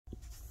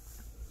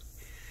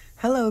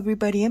Hello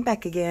everybody, I'm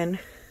back again.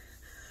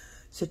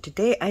 So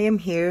today I am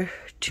here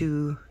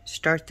to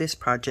start this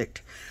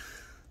project.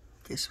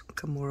 Just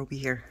come more over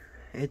here.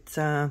 It's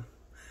I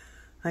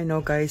know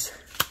guys,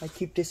 I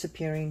keep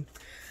disappearing.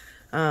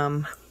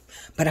 But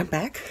I'm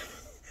back.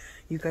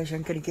 You guys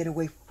aren't gonna get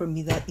away from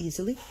me that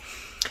easily.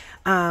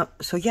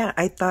 So yeah,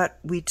 I thought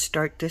we'd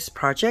start this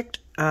project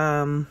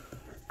of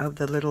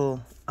the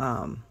little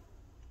I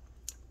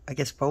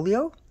guess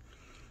folio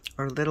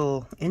or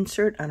little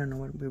insert. I don't know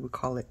what we would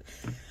call it.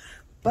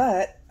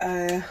 But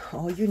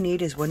all you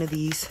need is one of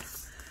these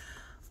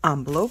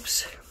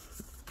envelopes,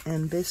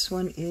 and this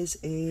one is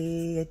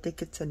I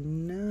think it's a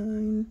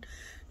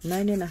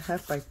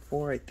 9.5 by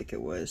 4, I think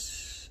it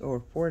was,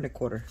 or 4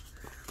 1/4.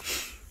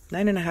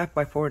 9.5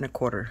 by 4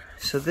 1/4.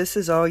 So this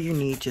is all you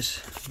need,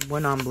 just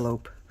one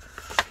envelope.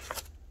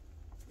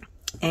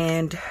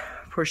 And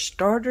for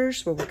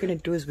starters, what we're gonna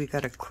do is we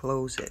gotta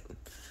close it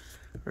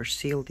or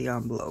seal the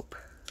envelope.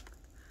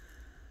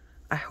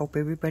 I hope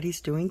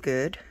everybody's doing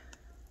good.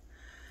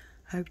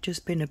 I've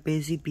just been a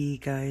busy bee,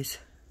 guys.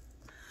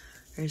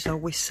 There's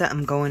always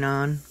something going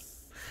on.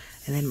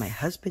 And then my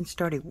husband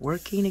started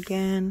working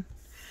again.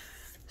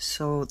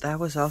 So that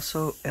was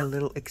also a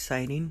little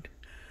exciting.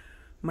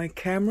 My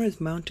camera is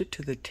mounted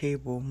to the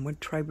table. I'm going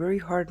to try very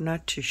hard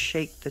not to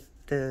shake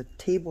the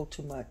table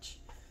too much.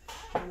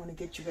 I don't want to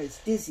get you guys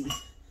dizzy.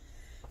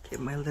 Get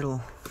my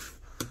little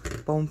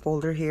bone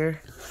folder here.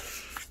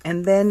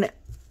 And then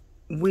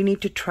we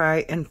need to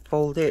try and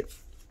fold it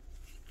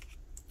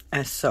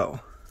as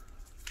so.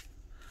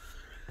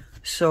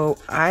 So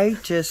I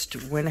just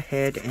went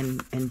ahead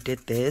and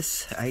did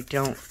this. I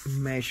don't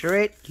measure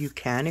it. You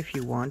can if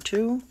you want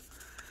to.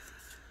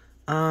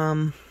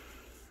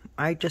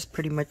 I just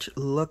pretty much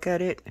look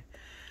at it.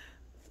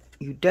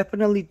 You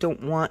definitely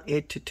don't want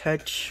it to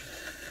touch.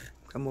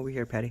 Come over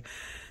here, Patty.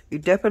 You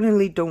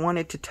definitely don't want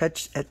it to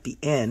touch at the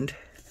end.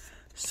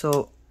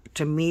 So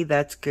to me,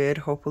 that's good.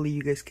 Hopefully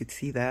you guys could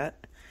see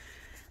that.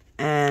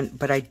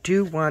 But I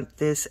do want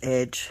this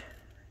edge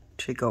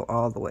to go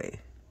all the way.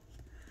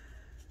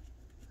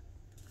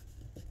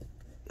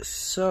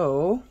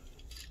 So,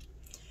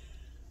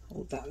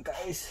 hold on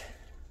guys.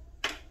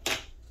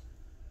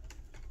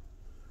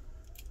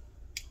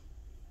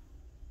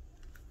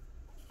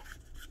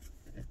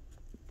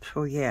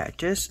 So yeah,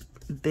 just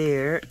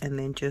there and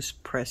then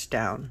just press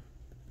down.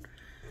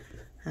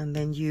 And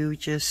then you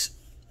just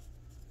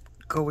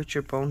go with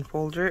your bone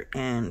folder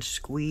and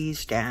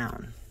squeeze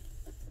down.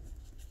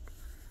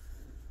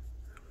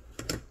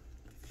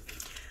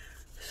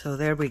 So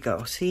there we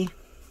go, see?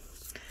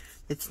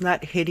 It's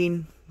not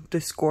hitting the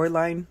score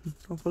line.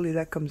 Hopefully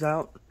that comes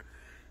out.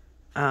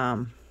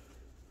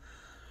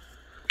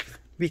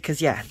 Because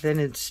yeah, then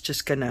it's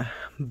just gonna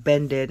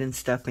bend it and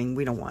stuffing.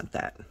 We don't want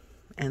that.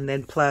 And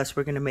then plus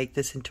we're gonna make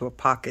this into a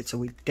pocket, so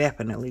we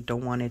definitely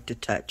don't want it to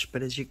touch.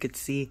 But as you can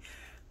see,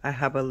 I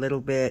have a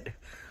little bit,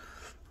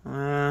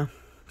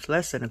 it's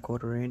less than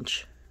 1/4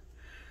 inch.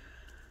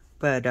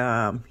 But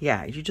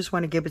yeah, you just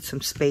want to give it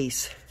some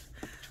space.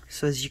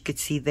 So as you could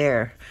see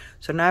there.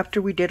 So now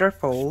after we did our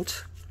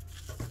folds,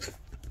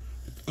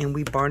 and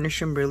we varnish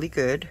them really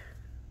good.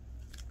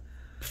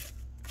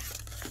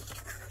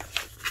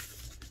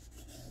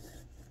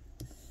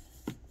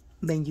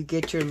 Then you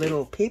get your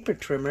little paper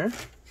trimmer.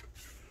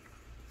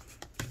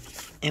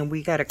 And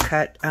we gotta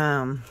cut,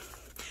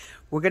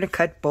 we're gonna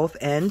cut both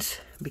ends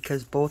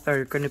because both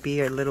are gonna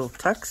be our little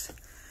tucks.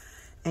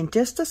 And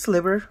just a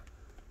sliver,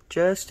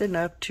 just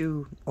enough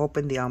to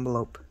open the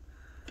envelope.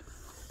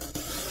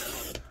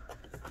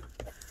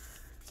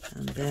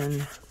 And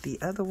then the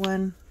other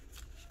one.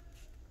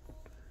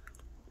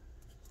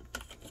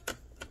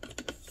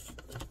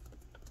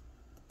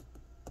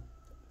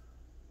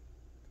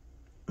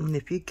 And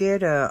if you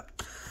get a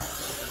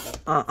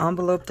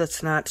envelope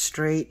that's not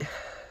straight,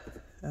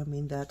 I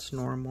mean, that's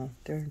normal.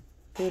 They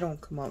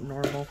don't come out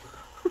normal.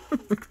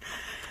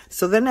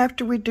 So then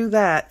after we do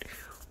that,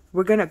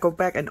 we're gonna go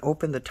back and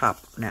open the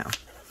top now.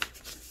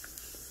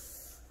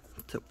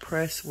 So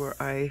press where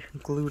I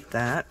glued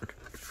that.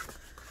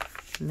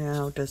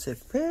 Now, does it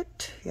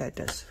fit? Yeah, it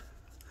does.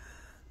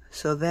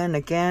 So then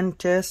again,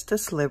 just a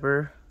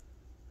sliver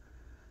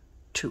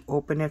to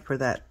open it for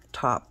that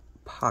top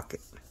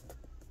pocket.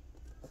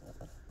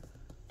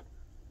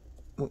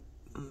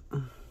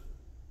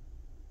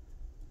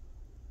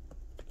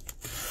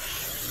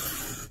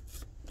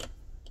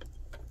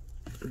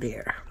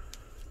 There.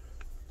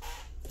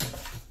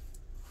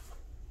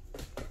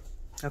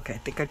 Okay, I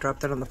think I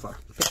dropped it on the floor.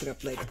 Pick it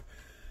up later.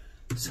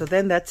 So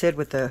then that's it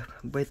with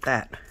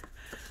that.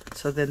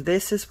 So then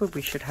this is what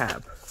we should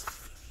have.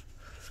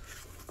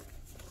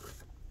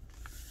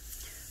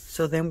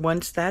 So then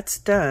once that's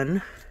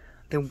done,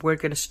 then we're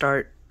gonna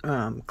start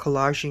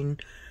collaging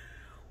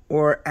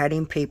or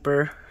adding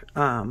paper.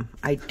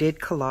 I did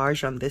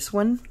collage on this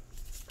one.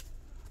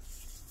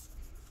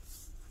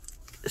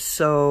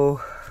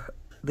 So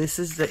this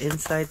is the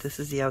inside, this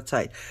is the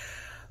outside.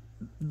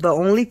 The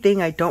only thing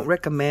I don't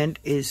recommend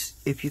is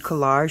if you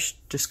collage,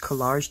 just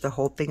collage the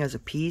whole thing as a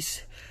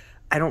piece.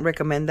 I don't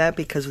recommend that,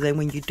 because then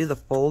when you do the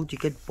fold, you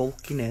get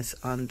bulkiness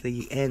on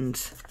the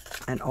ends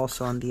and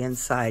also on the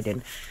inside,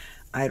 and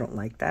I don't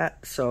like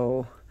that.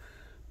 So,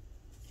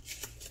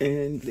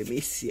 and let me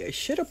see, I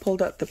should have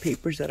pulled out the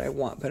papers that I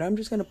want, but I'm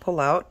just going to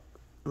pull out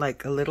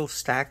like a little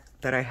stack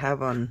that I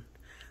have on,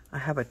 I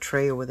have a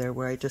tray over there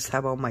where I just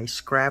have all my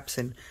scraps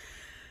and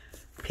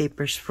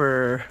papers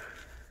for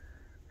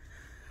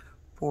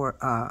what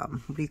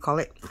do you call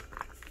it?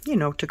 You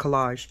know, to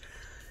collage.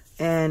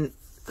 And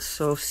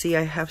so see,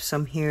 I have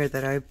some here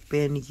that I've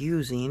been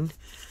using.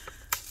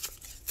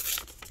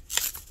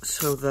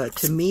 So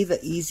to me, the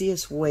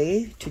easiest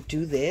way to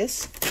do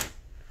this,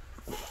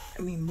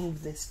 let me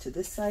move this to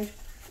this side.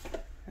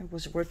 I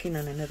was working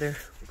on another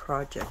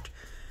project.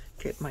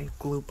 Get my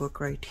glue book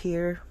right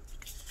here.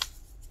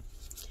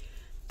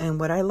 And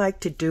what I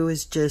like to do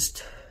is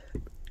just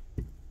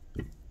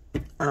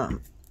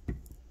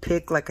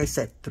pick, like I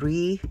said,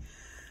 three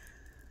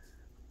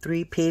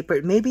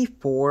paper, maybe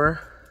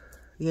 4,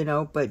 you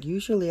know, but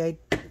usually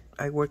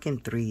I work in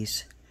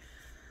 3s.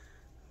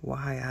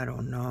 Why, I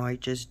don't know, I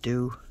just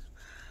do.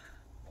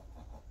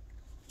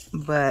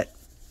 But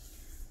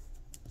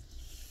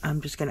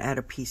I'm just gonna add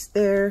a piece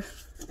there,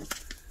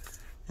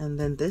 and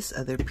then this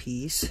other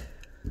piece.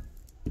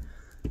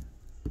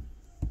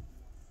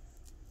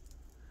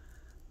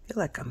 I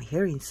feel like I'm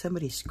hearing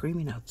somebody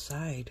screaming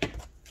outside.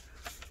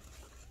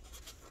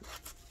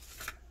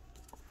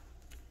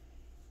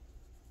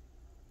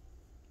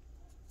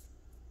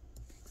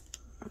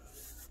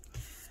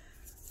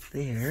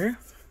 There,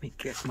 let me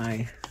get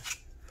my,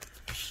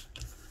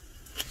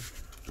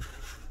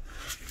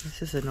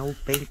 this is an old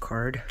bank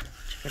card.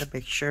 You gotta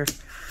make sure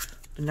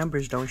the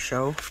numbers don't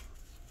show.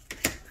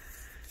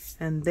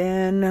 And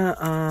then,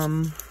 let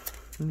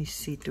me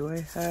see, do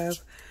I have,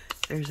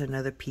 there's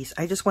another piece.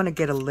 I just want to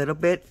get a little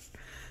bit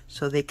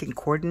so they can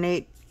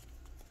coordinate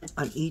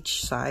on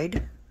each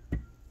side.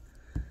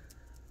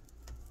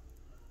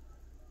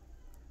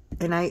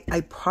 And I'm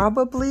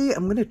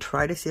going to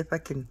try to see if I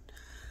can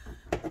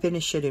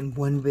finish it in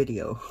one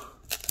video.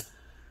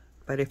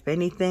 But if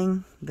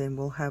anything, then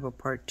we'll have a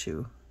part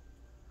 2.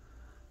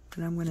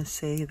 And I'm going to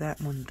say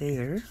that one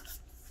there.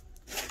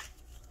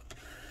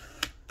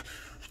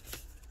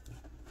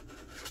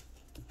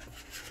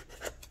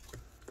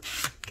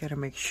 Gotta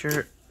make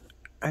sure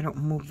I don't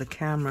move the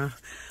camera.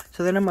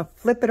 So then I'm gonna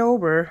flip it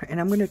over,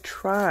 and I'm gonna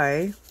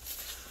try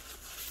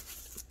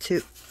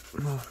to,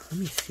 well, let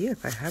me see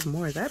if I have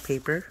more of that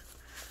paper,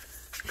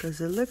 because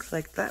it looks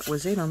like that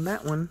was it on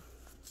that one.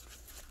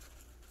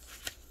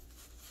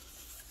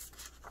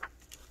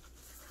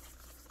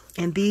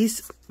 And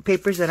these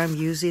papers that I'm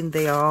using,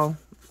 they're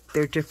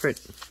different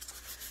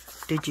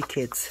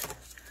DigiKits.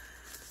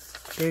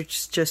 They're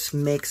just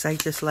mixed. I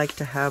just like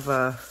to have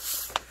a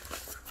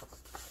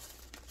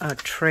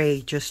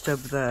tray just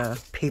of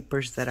the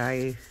papers that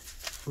I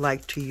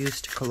like to use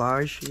to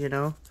collage, you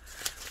know.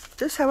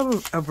 Just have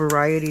a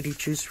variety to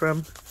choose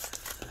from.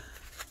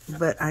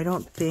 But I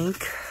don't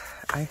think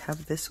I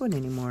have this one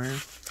anymore.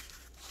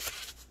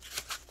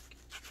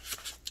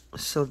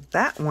 So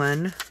that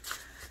one,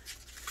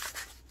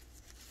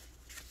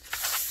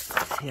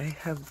 see, I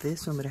have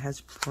this one, but it has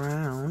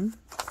brown.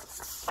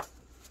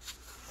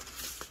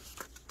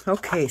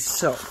 Okay,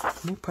 so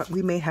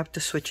we may have to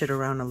switch it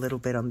around a little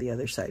bit on the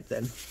other side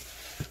then.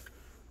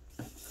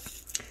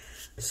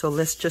 So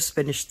let's just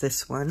finish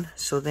this one.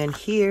 So then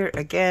here,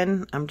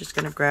 again, I'm just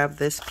going to grab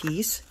this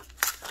piece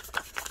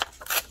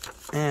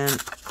and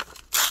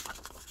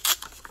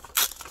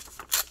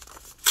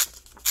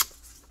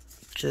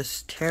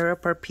just tear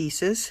up our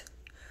pieces.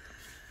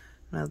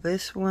 Now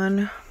this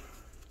one,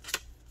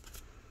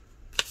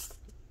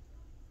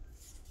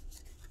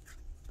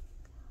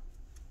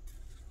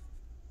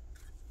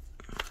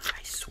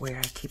 where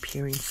I keep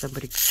hearing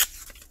somebody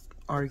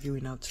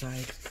arguing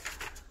outside.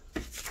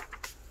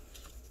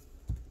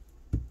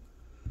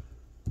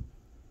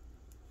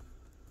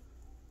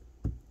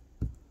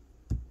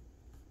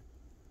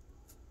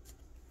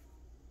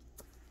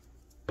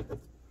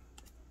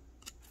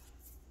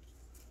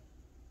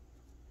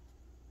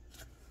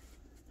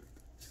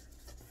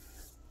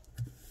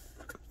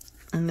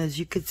 And as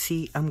you can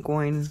see, I'm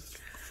going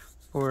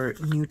for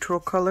neutral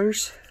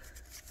colors.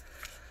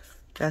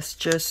 That's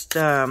just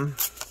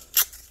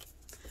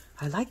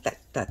I like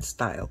that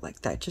style,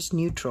 like that, just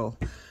neutral.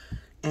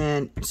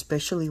 And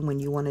especially when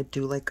you want to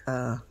do like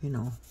you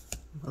know,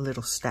 a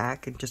little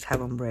stack and just have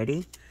them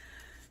ready,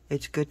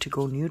 it's good to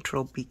go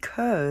neutral,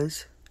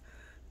 because,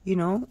 you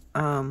know,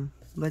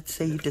 let's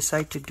say you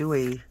decide to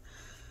do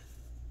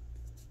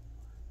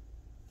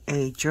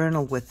a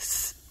journal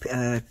with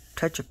a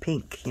touch of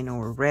pink, you know,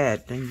 or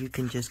red, then you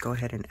can just go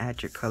ahead and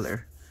add your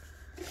color.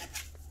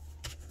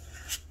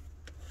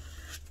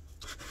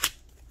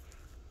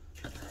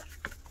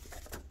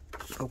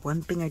 But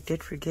one thing I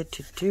did forget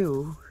to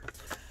do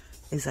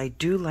is I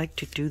do like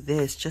to do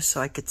this just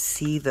so I could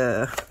see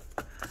the,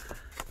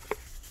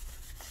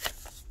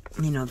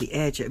 you know, the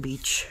edge of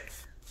each,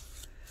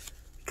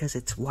 because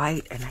it's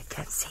white and I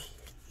can't see.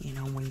 You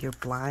know, when you're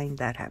blind,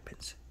 that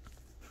happens.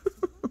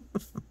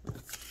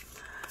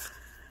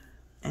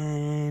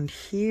 And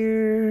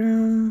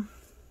here,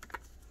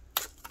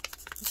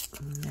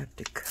 I have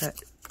to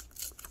cut.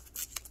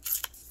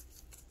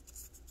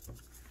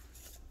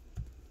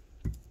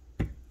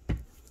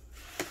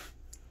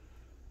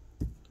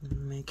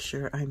 Make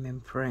sure I'm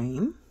in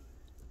frame.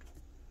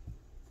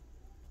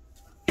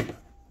 And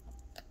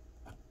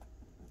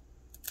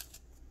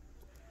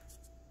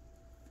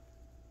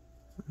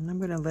I'm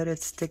going to let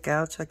it stick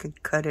out so I can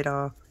cut it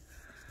off.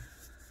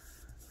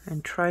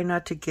 And try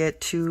not to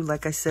get too,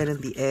 like I said,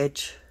 in the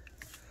edge,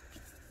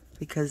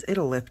 because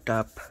it'll lift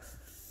up.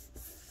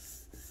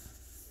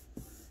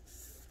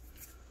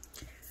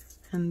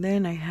 And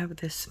then I have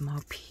this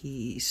small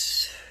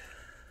piece.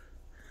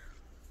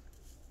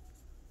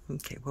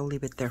 Okay, we'll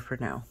leave it there for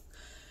now.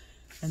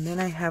 And then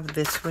I have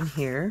this one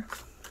here.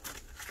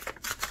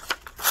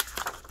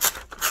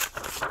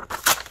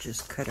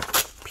 Just cut a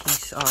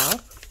piece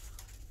off.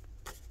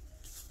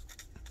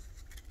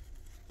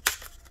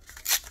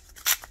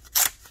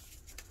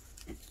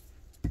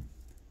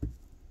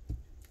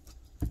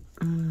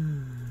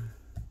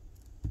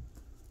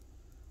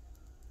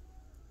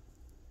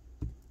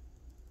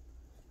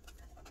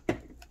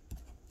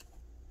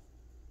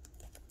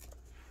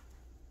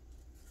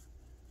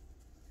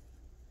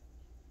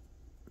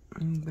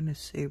 I'm gonna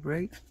say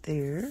right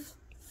there.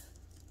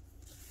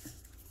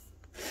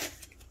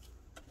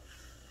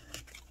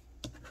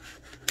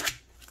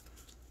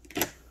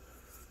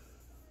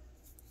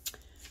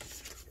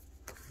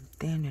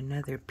 Then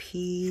another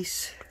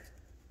piece.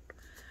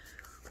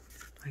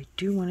 I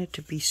do want it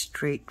to be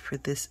straight for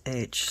this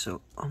edge, so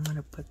I'm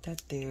gonna put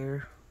that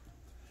there.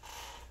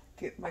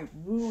 Get my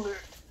ruler.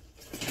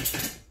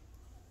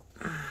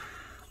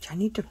 I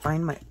need to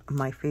find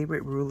my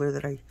favorite ruler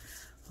that I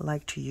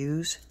like to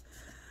use.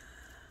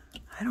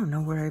 I don't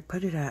know where I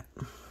put it at.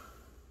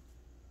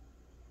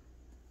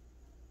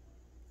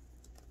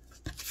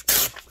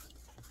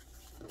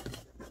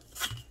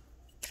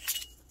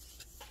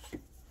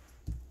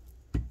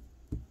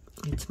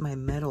 It's my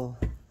metal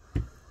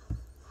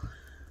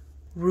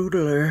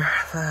ruler.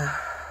 I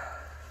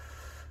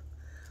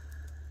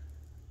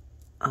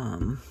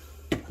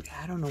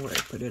don't know where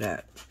I put it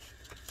at.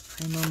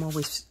 I know I'm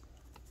always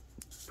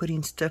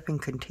putting stuff in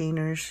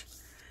containers,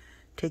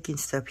 taking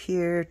stuff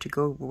here to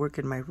go work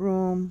in my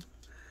room,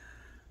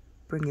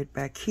 bring it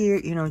back here,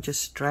 you know,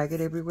 just drag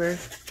it everywhere.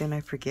 Then I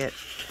forget.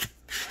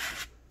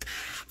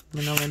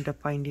 Then I'll end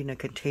up finding a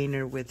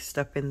container with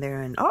stuff in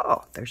there and,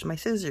 oh, there's my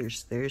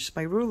scissors, there's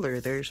my ruler,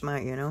 there's my,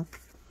 you know.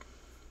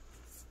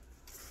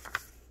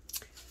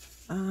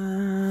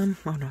 Oh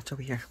no, it's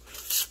over here.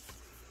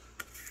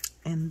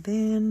 And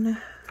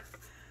then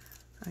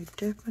I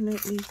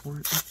definitely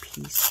want a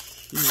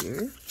piece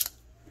here.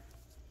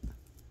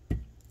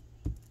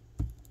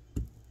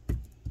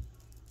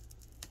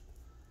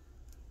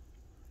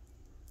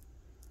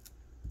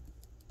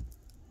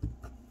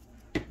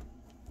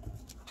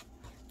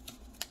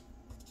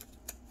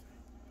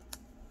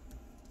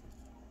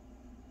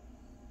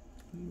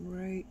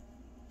 Right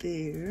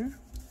there.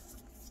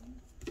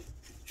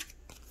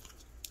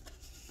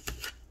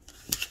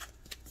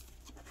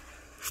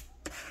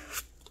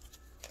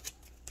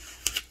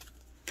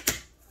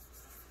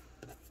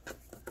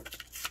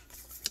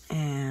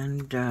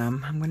 And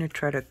I'm going to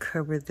try to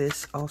cover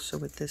this also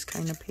with this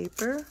kind of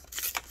paper.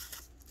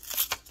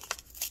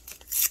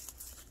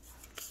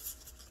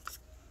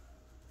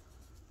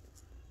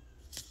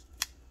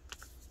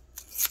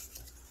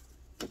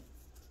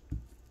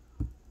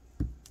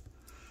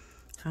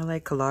 I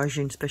like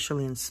collaging,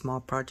 especially in small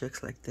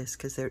projects like this,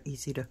 because they're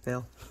easy to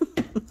fill.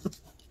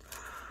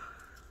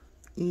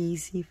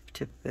 Easy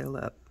to fill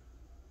up.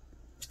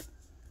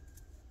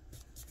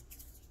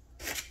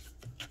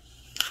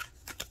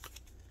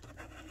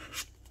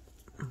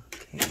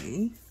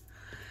 Okay.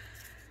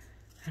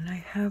 And I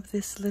have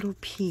this little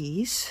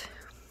piece.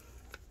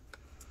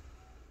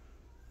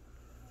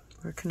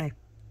 Where can I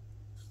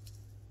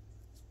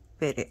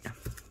fit it?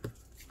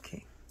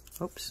 Okay.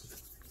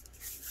 Oops.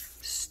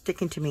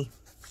 Sticking to me.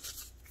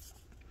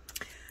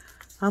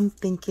 I'm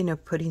thinking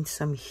of putting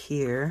some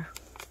here.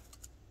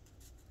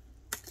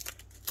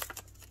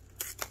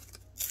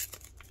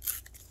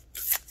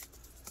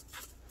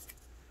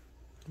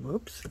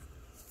 Whoops.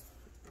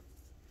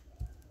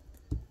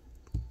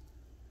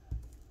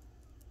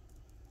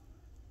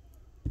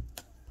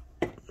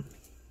 You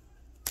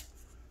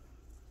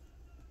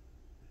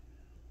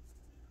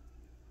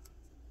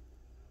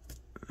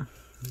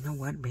know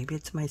what? Maybe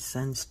it's my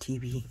son's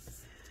TV.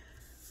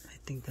 I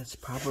think that's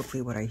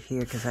probably what I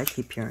hear because I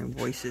keep hearing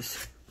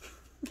voices.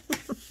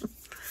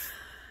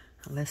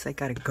 Unless I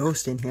got a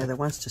ghost in here that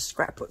wants to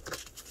scrapbook.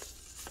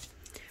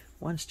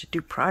 Wants to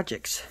do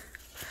projects.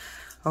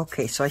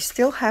 Okay, so I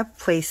still have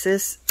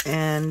places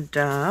and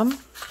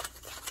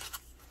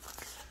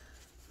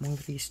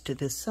move these to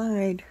the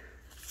side.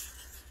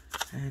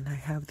 And I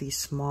have these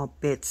small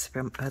bits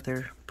from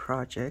other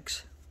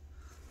projects.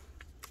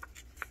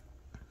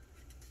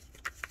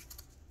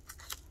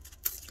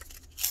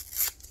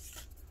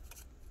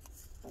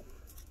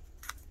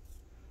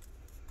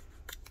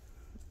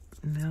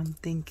 Now I'm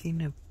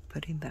thinking of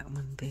putting that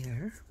one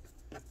there.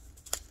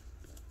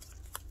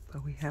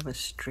 But we have a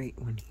straight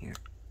one here.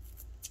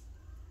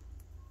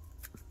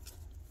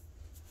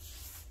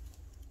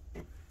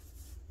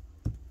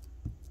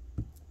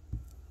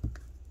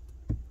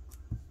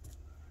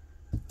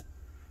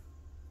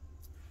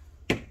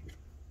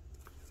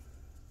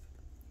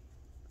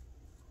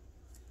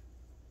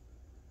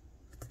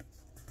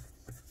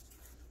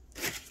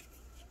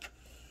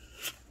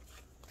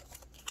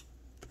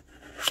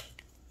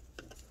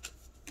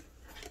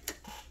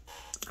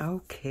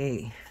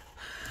 Okay,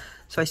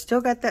 so I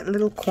still got that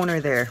little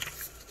corner there.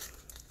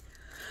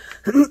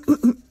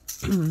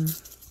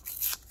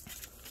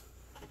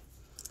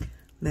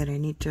 That I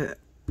need to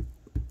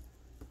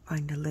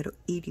find a little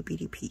itty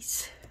bitty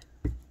piece.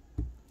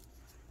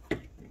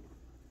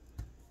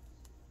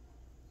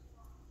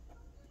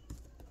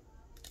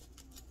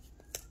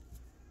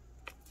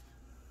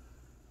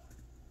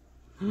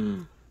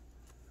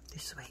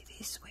 This way,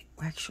 this way.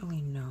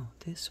 Actually, no,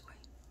 this way.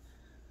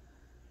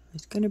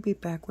 It's going to be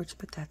backwards,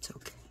 but that's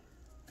okay.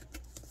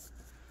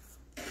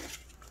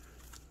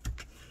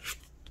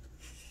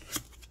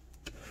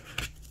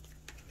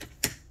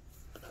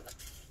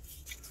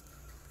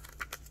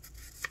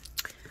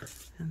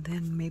 And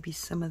then maybe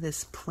some of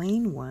this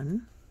plain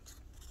one.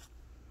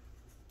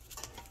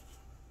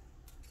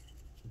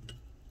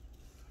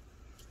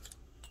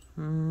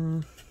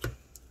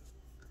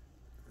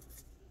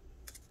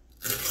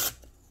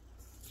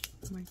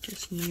 Might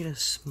just need a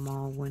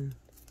small one.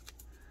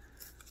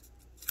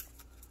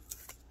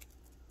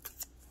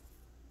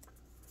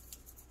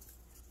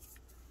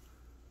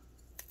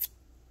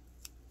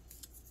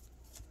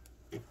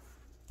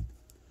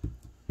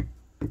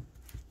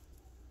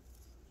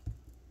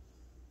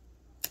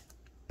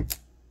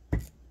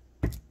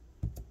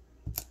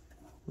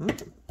 I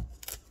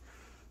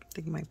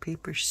think my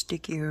paper's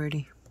sticky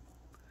already.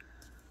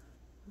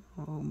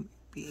 Oh,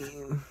 maybe.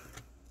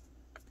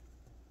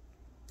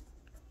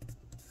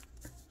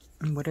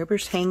 And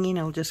whatever's hanging,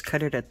 I'll just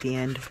cut it at the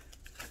end.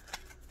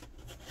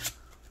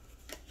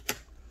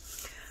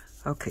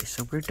 Okay,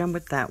 so we're done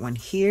with that one.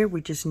 Here,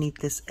 we just need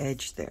this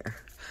edge there.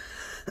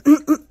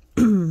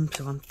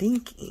 So I'm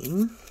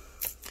thinking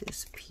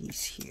this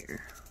piece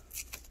here.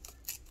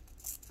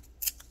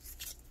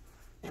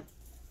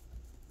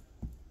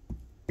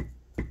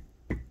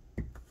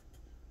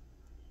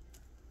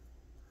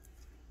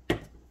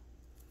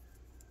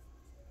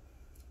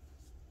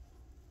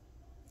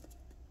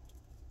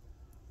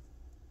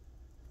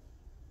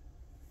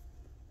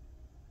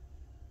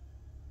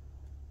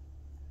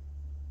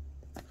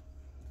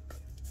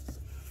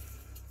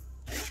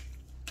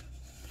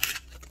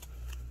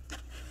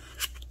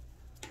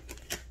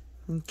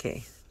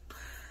 Okay,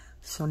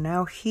 so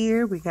now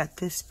here we got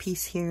this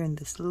piece here and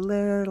this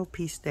little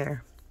piece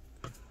there.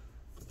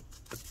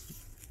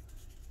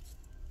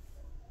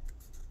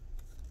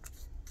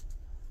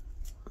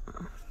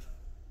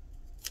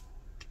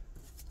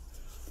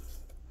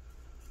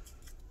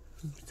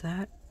 Is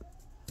that?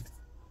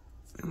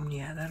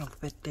 Yeah, that'll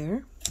fit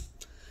there.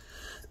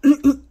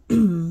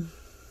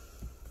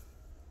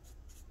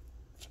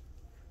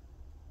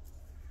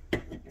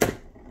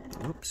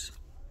 Oops.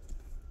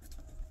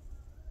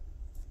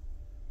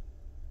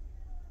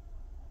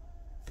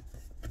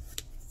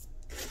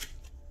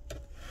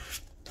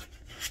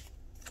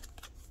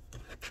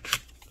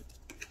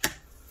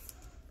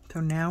 So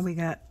now we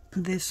got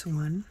this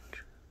one.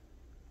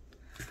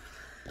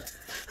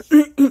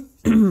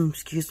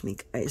 Excuse me,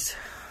 guys.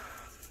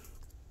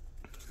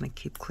 I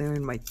keep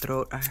clearing my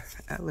throat.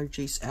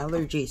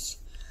 Allergies.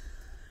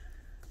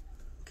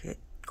 Okay,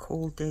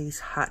 cold days,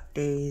 hot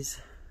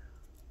days.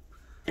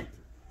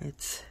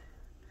 It's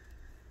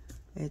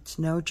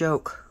no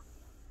joke.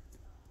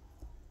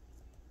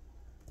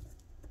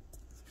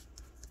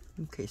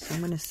 Okay, so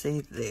I'm gonna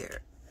say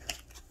there.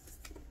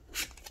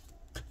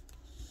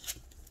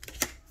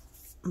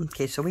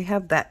 Okay, so we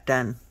have that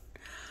done.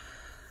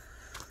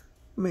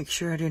 Make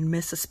sure I didn't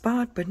miss a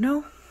spot, but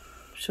no.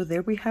 So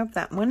there we have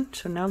that one.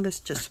 So now let's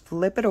just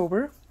flip it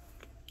over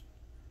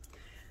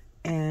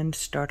and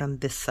start on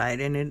this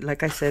side. And it,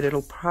 like I said,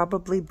 it'll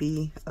probably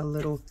be a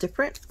little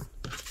different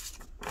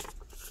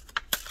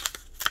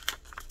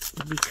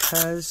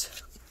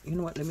because, you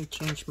know what, let me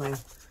change my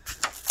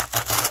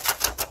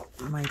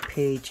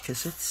page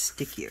because it's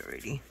sticky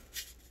already.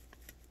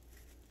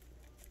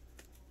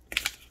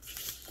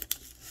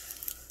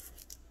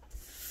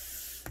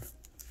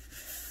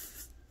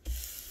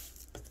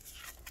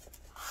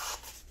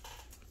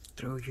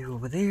 Throw you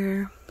over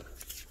there.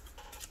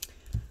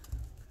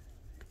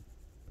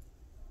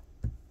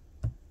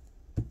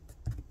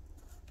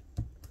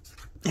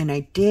 And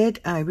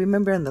I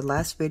remember in the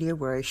last video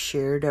where I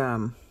shared,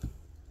 well,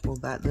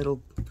 that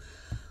little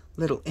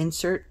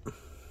insert.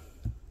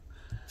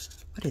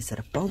 What is it,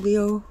 a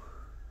folio?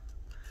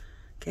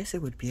 Guess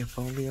it would be a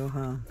folio,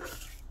 huh?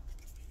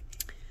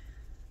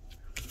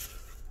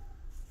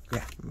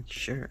 Yeah, I'm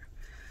sure.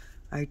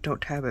 I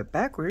don't have it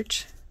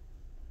backwards.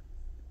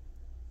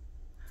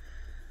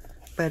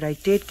 But I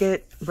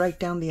did write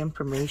down the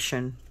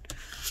information.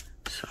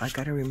 So I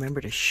gotta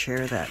remember to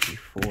share that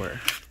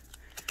before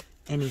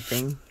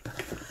anything.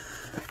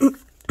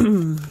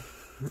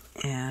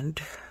 And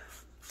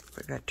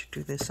forgot to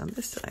do this on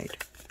this side.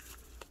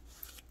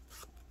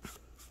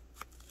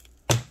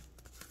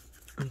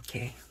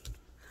 Okay.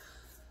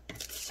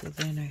 So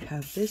then I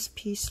have this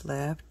piece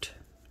left.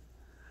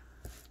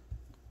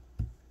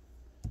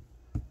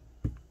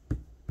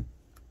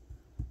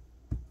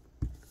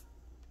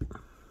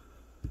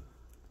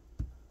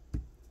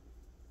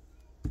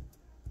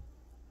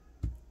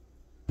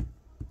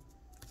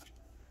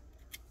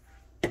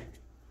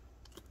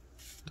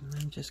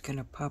 I'm just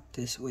gonna pop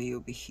this way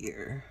over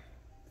here.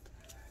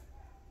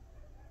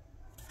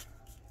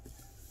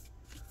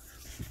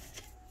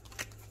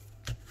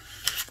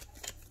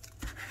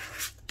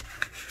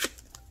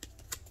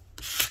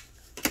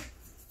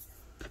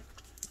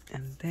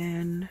 And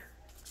then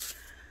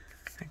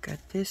I got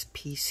this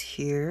piece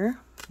here.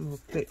 We'll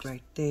fit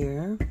right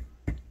there.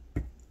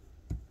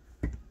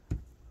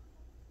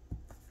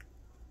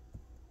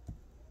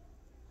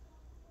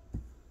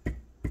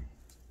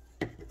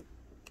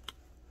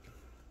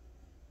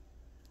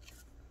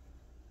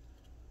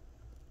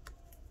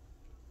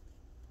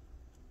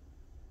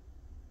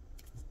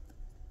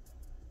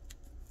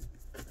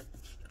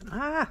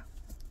 Ah!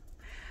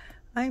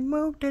 I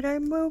moved it, I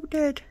moved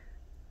it.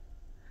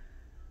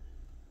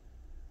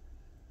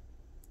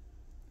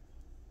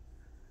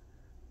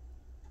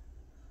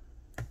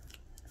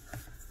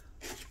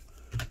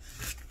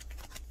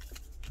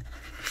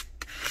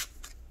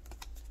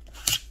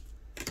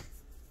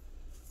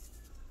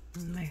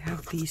 And I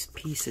have these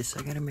pieces, so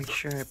I gotta make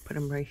sure I put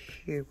them right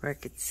here where I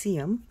could see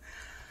them.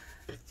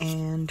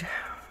 And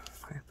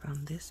I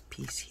found this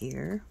piece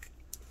here.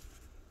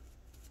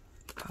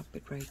 Pop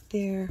it right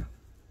there.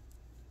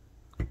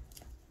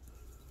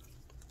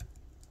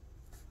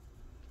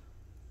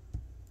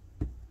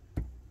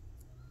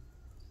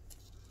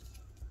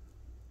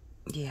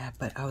 Yeah,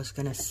 but I was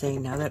gonna say,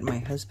 now that my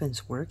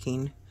husband's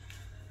working,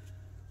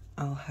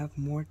 I'll have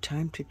more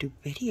time to do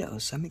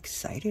videos. I'm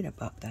excited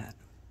about that.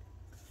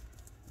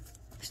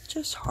 It's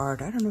just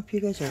hard. I don't know if you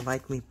guys are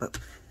like me, but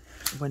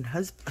when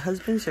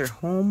husbands are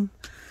home,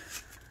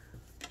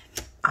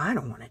 I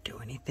don't want to do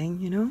anything,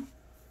 you know?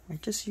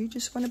 You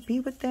just want to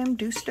be with them,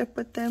 do stuff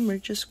with them, or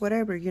just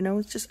whatever, you know?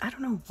 It's just, I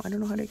don't know. I don't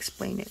know how to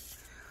explain it.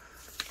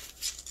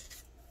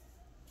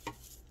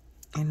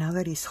 And now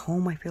that he's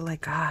home, I feel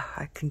like,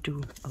 I can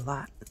do a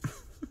lot.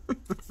 I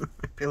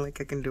feel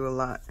like I can do a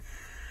lot.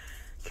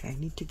 Okay, I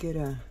need to get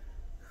a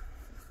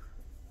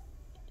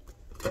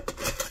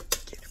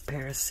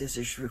pair of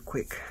scissors real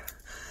quick.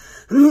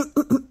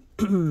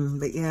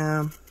 But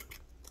yeah,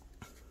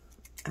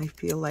 I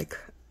feel like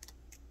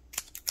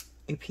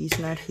if he's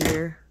not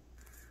here,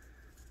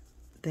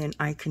 then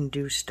I can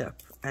do stuff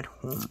at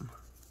home.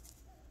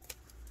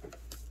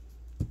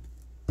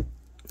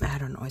 I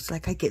don't know. It's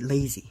like I get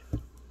lazy.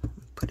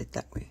 Put it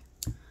that way.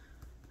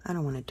 I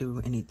don't want to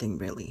do anything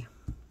really.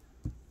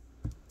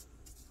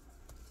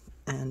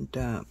 And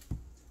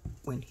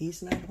when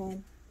he's not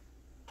home,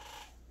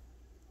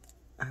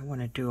 I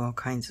want to do all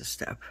kinds of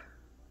stuff.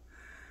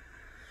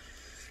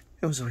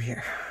 It was over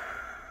here.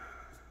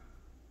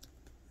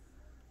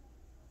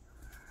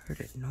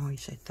 Heard a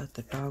noise. I thought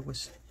the dog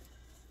was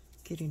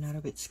getting out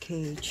of its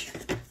cage.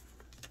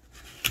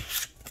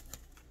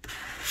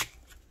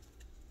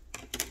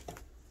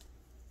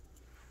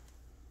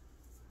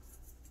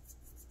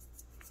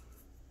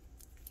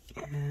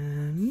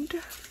 And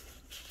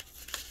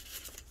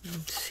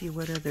let's see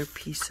what other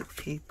piece of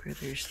paper.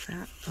 There's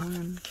that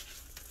one.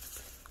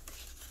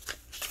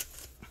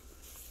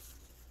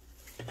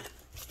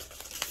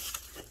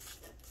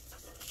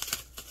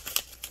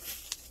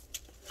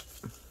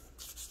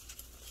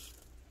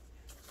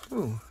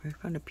 Oh, I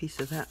found a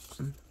piece of that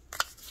one.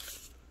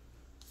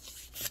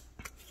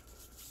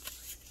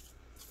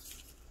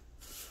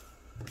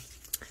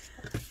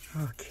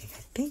 Okay,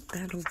 I think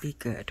that'll be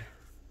good.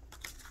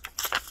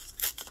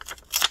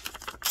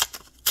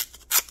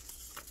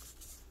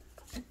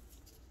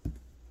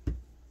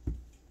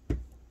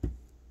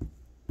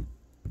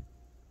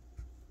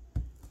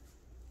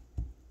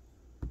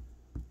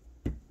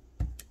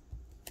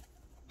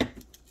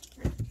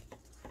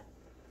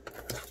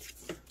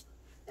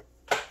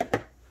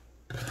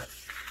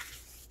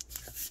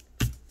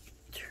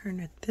 Turn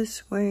it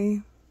this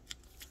way.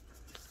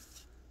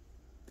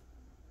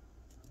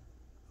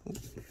 Oh,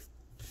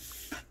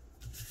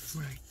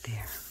 right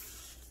there.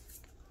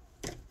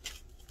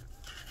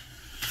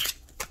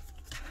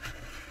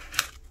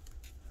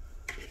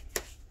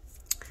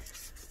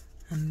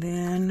 And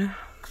then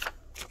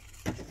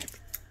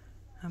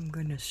I'm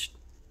gonna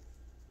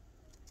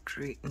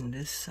straighten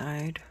this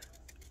side.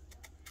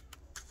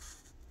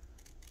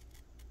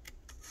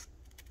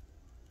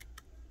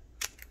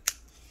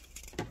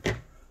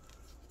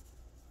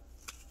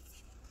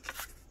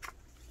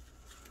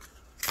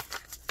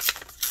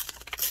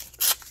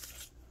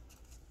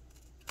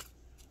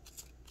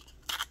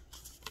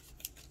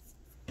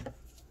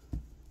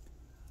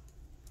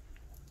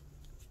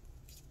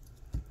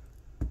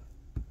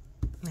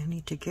 I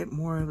need to get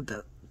more of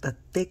the the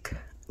thick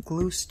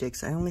glue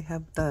sticks. I only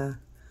have the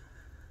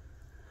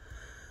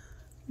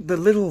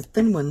little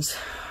thin ones.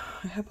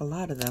 I have a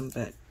lot of them,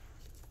 but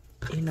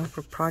you know,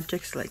 for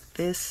projects like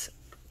this,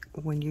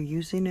 when you're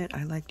using it,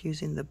 I like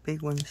using the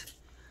big ones.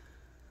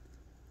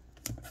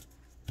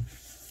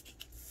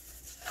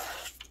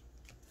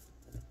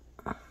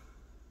 I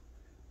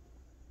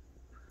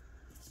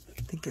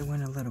think it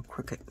went a little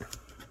crooked.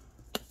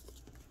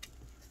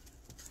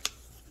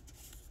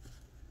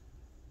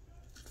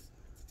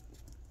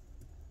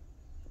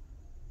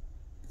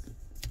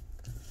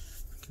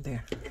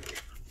 There.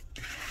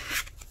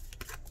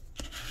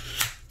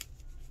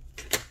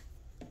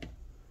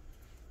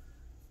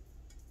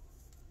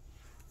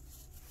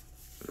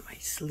 My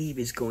sleeve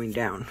is going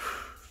down.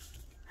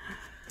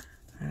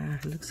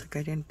 Looks like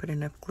I didn't put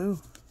enough glue.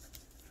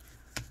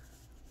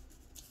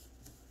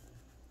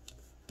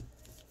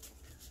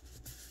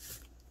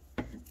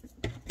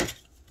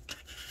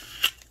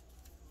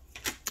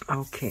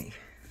 Okay.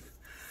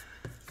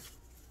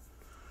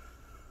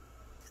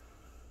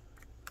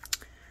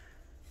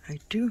 I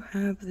do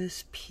have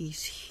this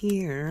piece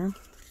here.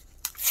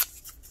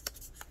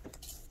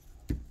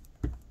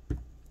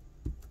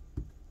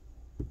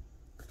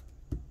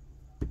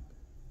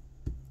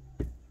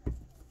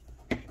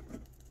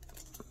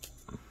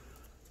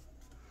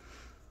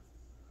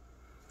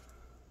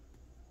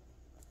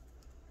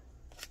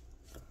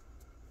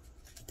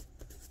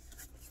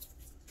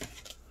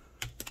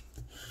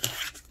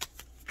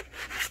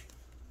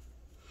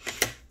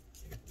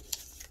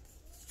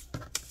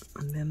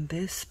 And then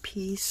this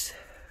piece.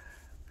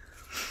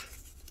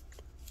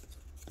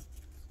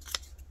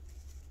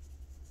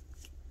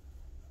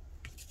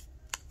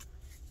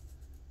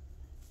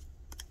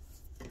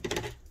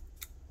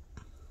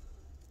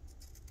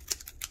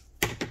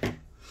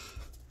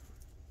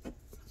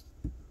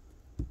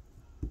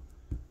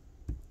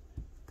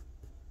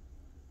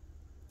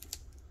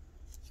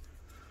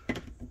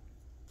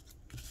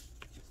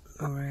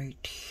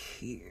 Right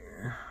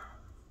here.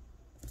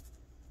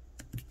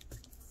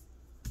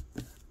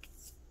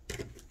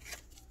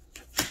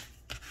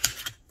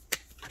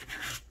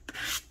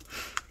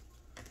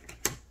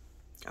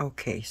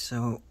 Okay,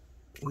 so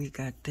we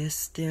got this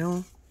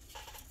still.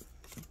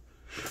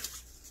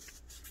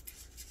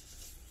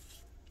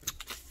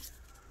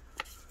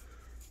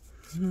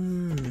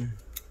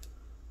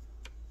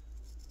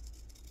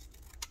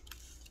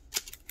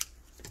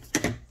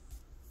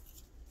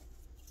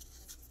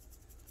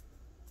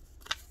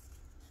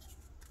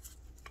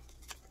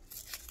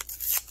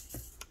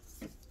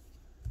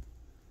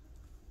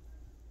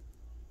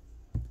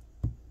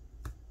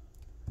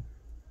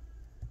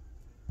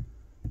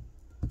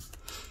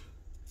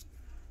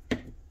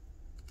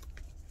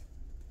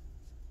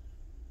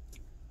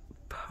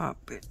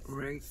 Pop it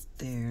right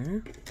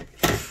there.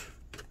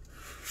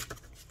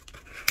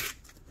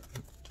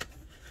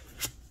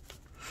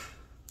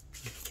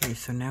 Okay,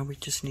 so now we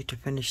just need to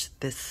finish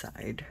this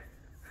side.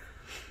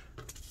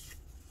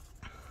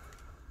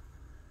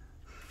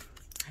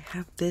 I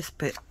have this,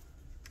 but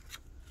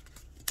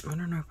I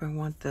don't know if I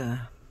want the,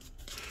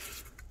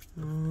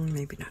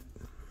 maybe not.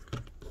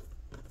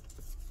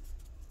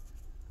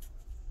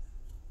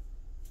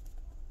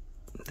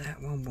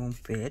 That one won't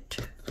fit.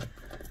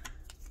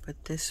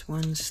 But this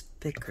one's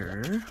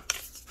thicker.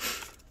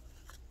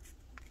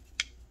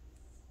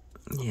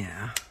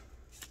 Yeah.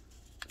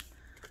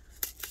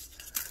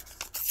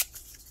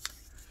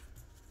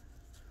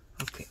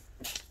 Okay.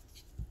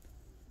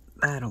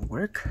 That'll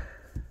work.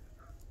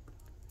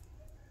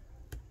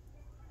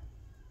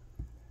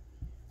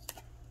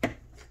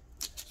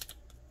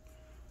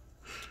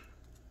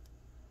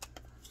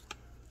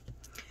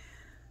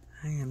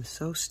 I am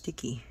so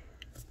sticky.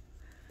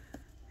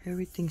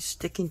 Everything's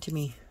sticking to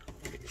me.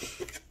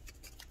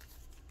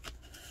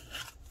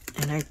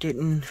 And I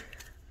didn't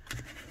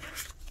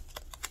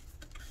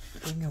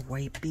bring a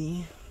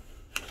wipey.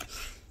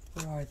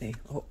 Where are they?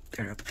 Oh,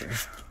 they're up there.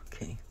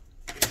 Okay.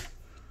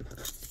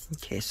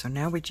 Okay, so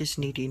now we just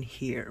need in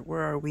here.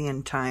 Where are we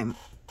in time?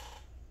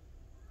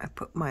 I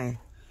put my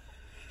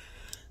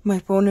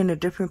phone in a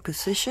different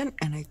position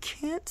and I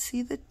can't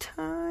see the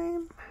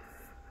time.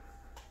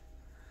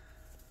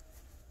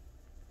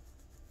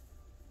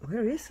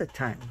 Where is the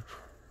time?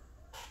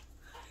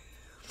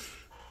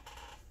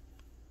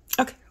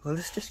 Okay, well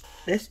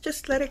let's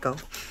just let it go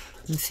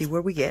and see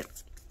where we get.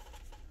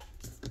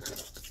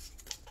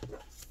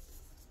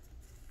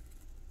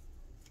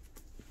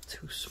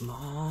 Too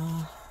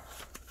small.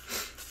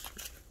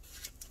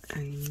 I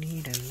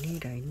need.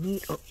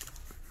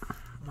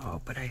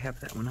 Oh, but I have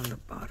that one on the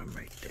bottom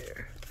right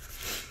there.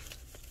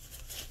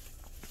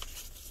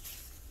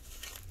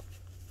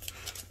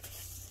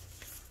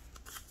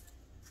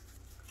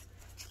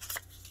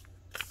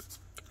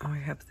 Oh, I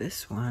have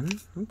this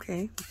one.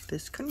 Okay,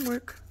 this can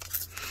work.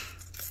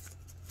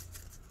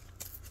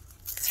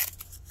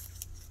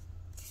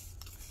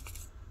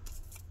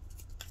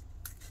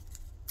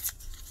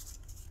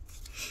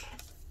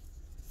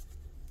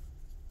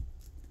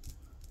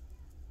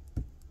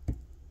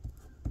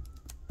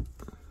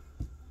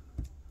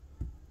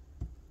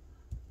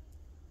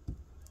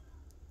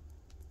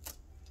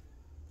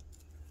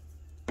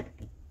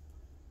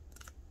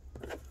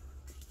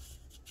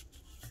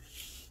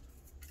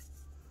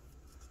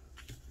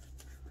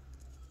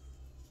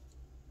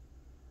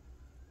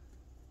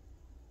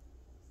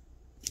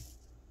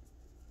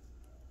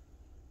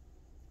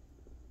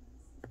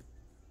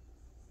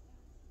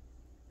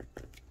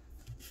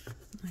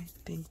 I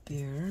think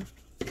there.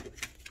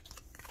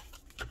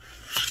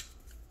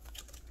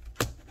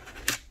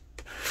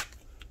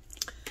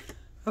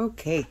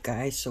 Okay,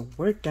 guys, so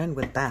we're done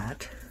with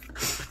that.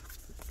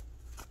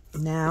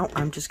 Now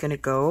I'm just gonna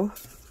go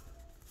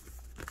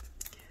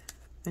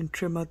and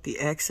trim out the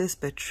excess,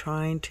 but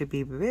trying to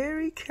be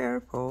very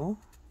careful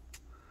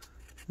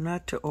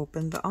not to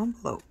open the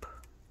envelope.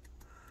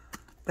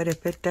 But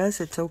if it does,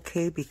 it's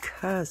okay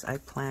because I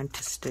plan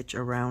to stitch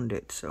around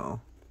it, so.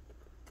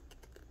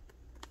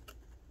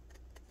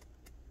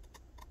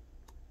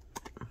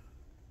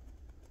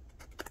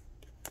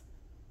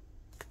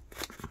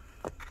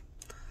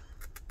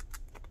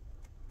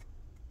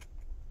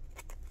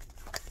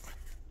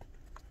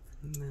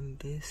 And then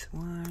this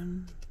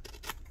one.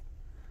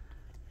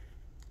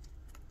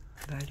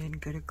 I didn't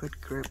get a good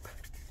grip.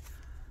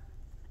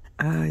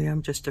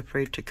 I'm just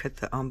afraid to cut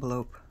the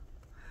envelope.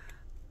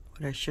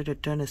 What I should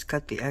have done is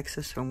cut the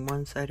excess from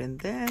one side and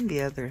then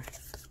the other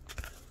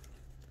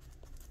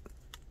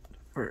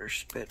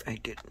first, but I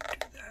didn't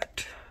do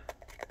that.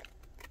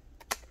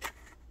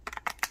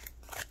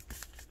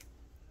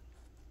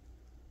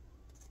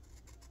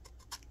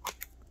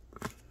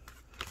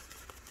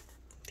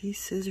 These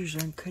scissors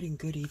aren't cutting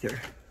good either.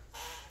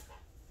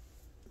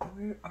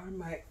 Where are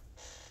my...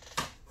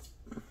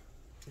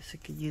 Guess I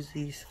could use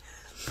these.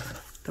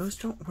 Those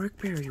don't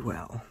work very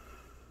well.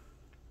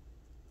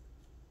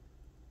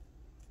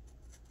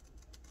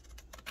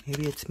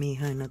 Maybe it's me,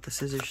 huh? Not the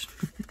scissors.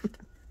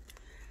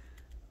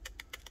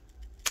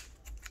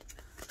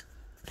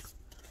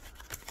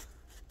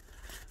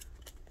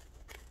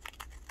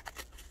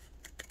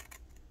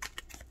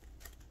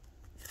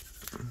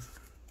 I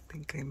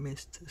think I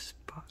missed a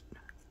spot.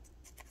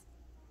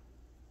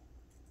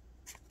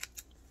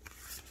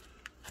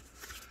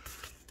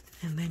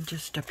 And then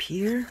just up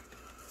here.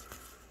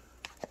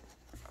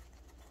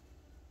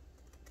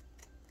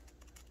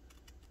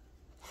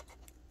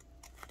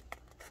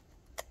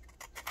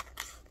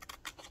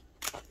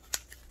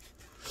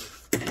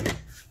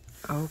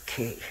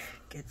 Okay,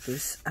 get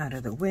this out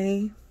of the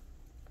way.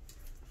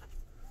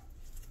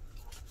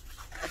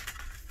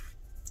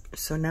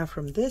 So now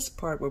from this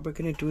part, what we're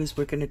going to do is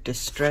we're going to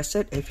distress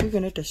it. If you're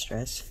going to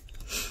distress,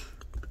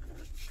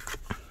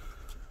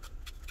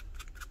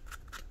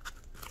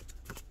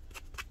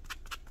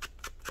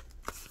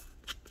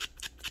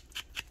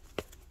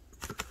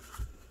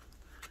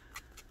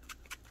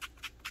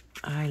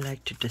 I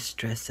like to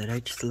distress it. I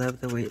just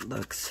love the way it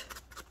looks.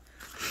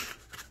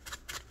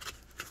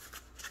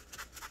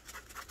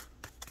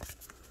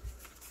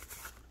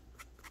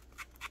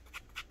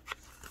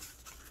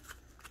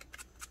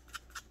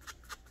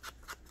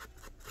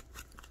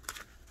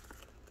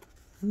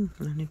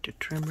 I need to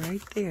trim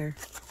right there.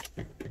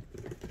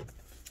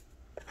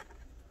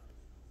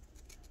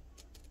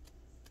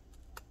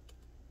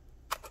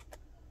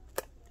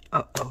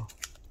 Uh-oh.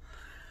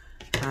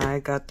 I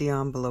got the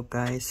envelope,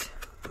 guys.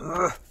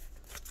 Ugh.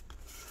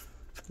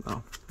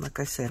 Well, like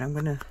I said, I'm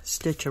going to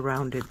stitch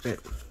around it, but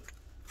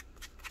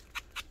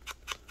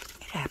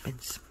it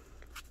happens.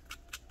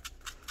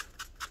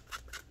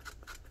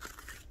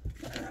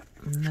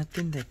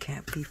 Nothing that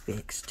can't be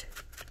fixed.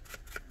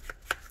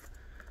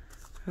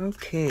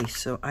 Okay,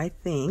 so I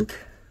think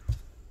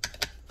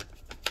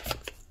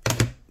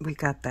we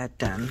got that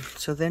done.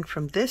 So then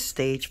from this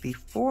stage,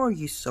 before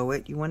you sew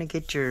it, you want to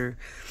get your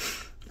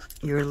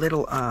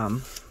little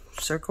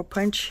circle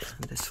punch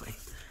this way.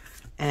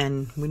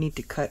 And we need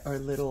to cut our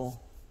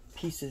little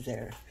pieces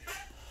there.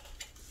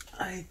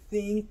 I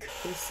think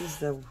this is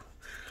the,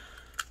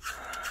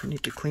 I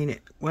need to clean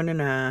it,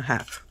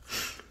 1.5.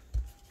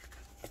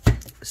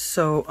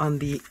 So on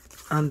the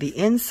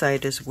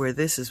inside is where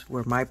this is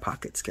where my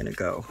pocket's gonna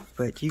go,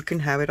 but you can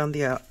have it on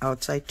the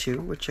outside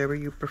too, whichever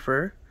you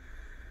prefer.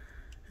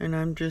 And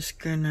I'm just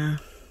gonna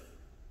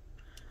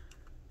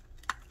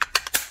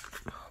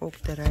hope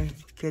that I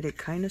get it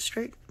kind of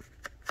straight.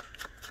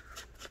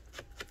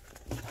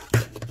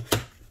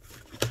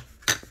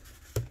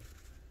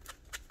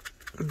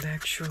 And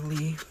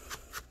actually,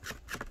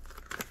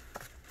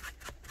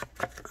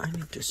 I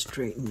need to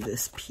straighten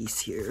this piece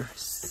here.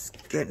 It's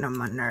getting on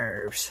my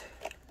nerves.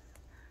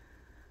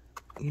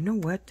 You know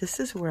what? This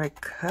is where I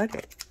cut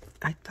it.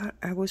 I thought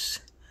I was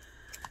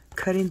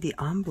cutting the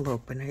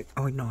envelope and I...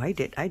 Oh, no, I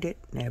did.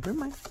 Never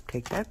mind.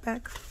 Take that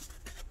back.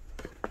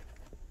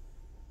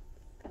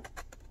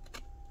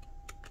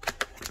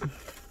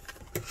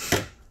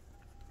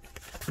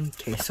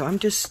 Okay, so I'm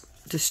just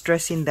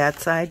distressing that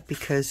side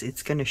because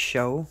it's going to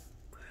show.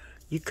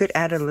 You could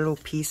add a little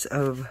piece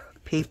of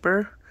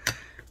paper.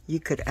 You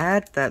could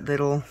add that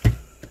little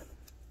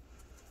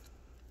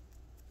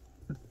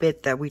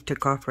bit that we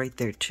took off right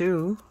there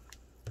too,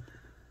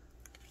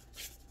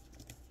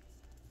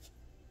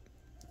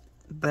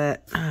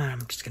 but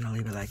I'm just gonna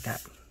leave it like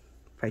that.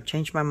 If I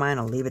change my mind,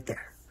 I'll leave it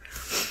there.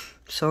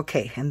 So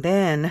okay, and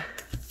then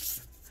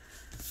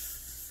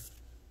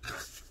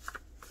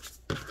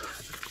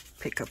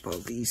pick up all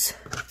these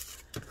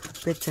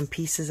bits and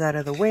pieces out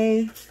of the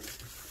way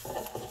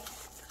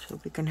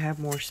so we can have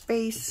more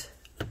space.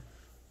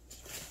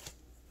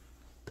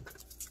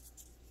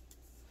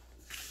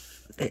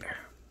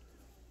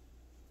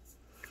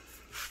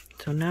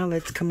 So now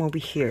let's come over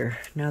here.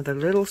 Now the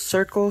little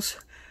circles,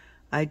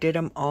 I did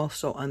them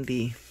also on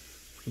the,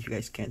 you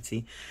guys can't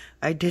see,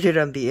 I did it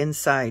on the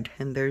inside,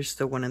 and there's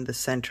the one in the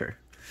center.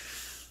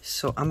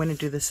 So I'm going to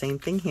do the same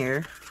thing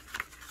here.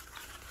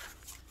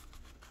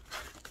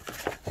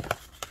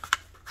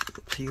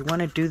 So you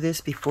want to do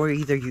this before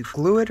either you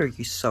glue it or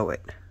you sew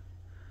it.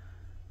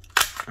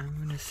 I'm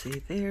going to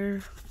say there.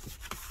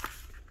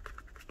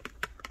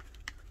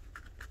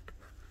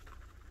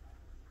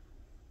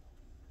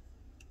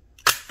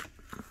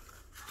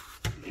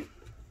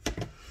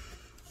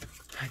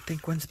 I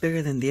think one's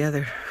bigger than the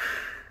other.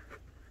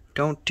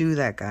 Don't do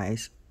that,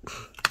 guys.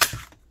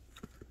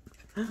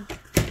 And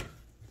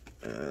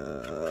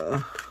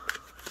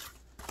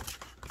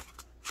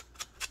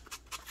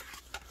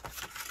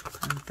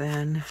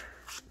then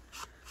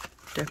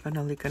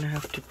definitely gonna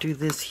have to do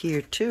this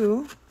here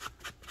too.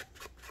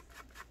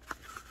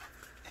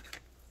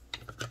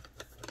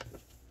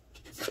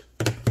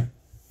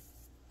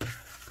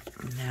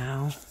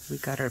 Now we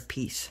got our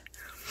piece.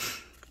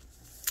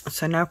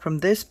 So now from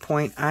this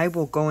point, I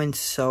will go and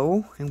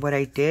sew. And what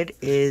I did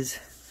is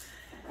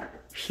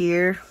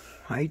here,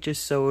 I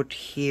just sewed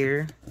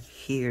here,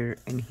 here,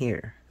 and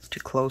here to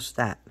close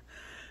that.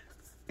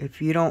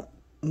 If you don't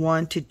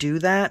want to do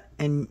that,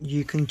 and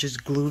you can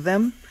just glue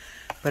them,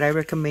 but I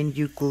recommend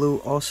you glue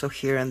also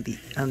here on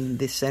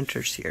the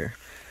centers here,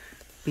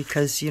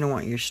 because you don't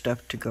want your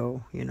stuff to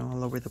go, you know,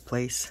 all over the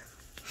place.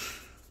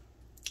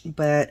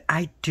 But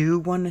I do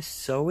want to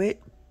sew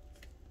it,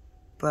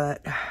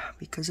 but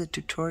because of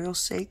tutorial's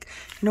sake,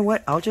 you know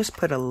what? I'll just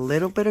put a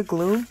little bit of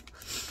glue,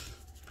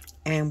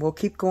 and we'll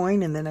keep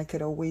going, and then I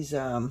could always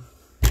sew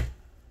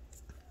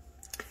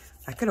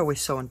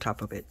on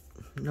top of it.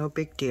 No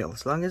big deal.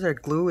 As long as our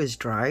glue is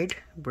dried,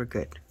 we're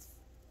good.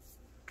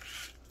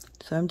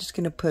 So I'm just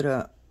gonna put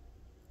a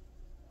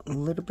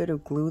little bit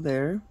of glue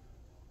there.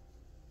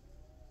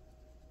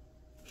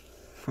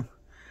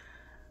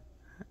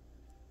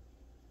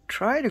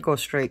 Try to go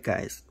straight,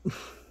 guys.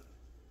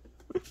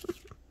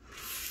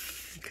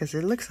 Because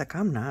it looks like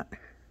I'm not.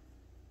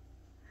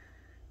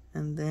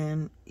 And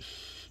then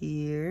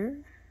here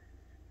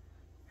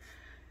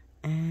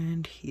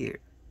and here.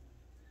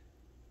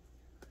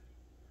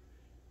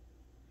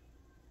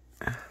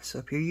 So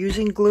if you're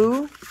using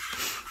glue,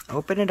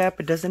 open it up.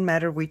 It doesn't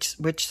matter which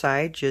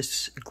side.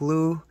 Just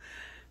glue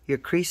your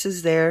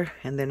creases there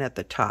and then at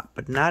the top,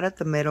 but not at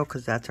the middle,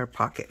 because that's our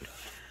pocket.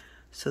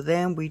 So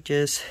then we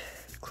just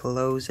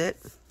close it.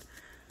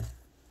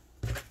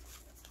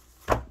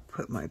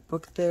 Put my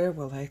book there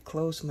while I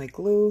close my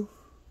glue.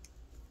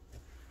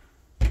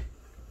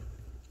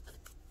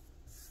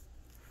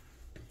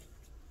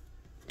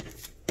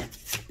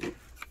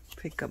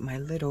 Pick up my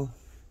little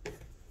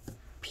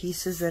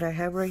pieces that I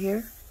have right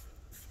here.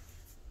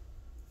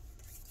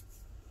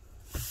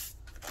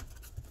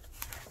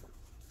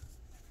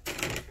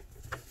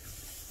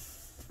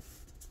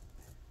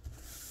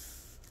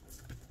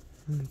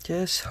 And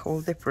just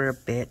hold it for a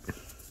bit.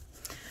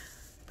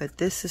 But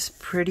this is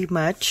pretty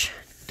much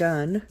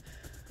done.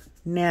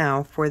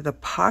 Now for the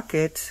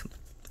pockets,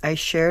 I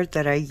shared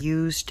that I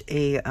used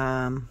a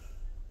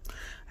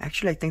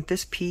actually I think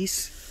this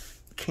piece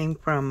came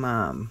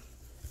from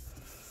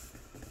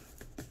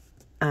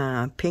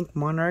Pink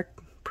Monarch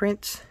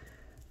prints,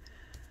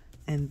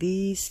 and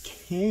these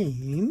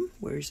came,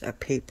 where's that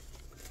paper?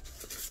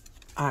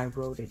 I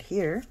wrote it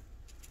here,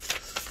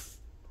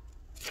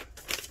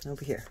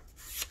 over here.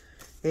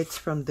 It's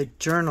from the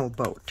Journal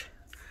Boat,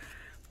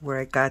 where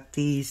I got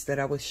these that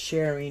I was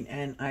sharing,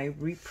 and I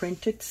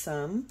reprinted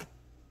some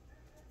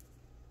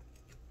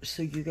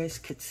so you guys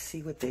could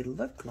see what they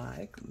look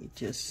like. Let me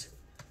just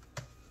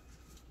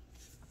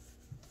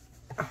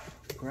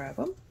grab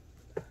them.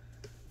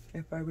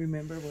 If I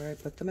remember where I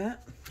put them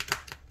at.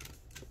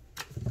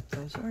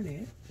 Those aren't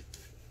it.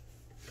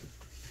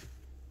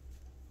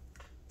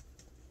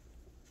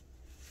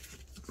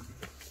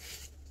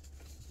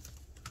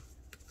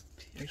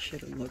 I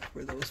should have looked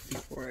for those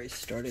before I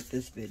started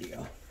this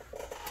video.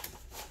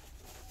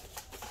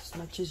 As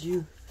much as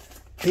you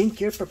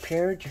think you're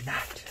prepared, you're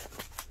not.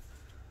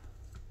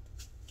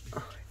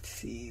 Oh, let's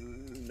see.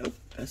 Nope,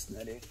 that's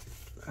not it.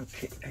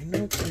 Okay, I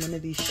know it's in one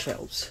of these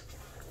shelves.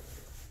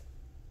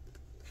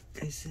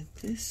 Is it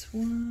this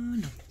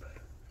one?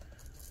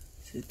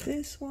 Is it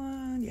this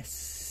one?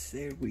 Yes,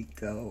 there we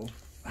go.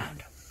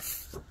 Found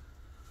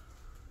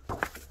them.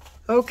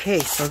 Okay,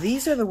 so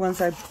these are the ones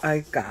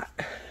I got.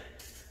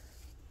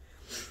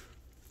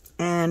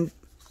 And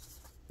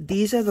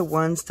these are the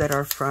ones that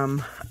are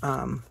from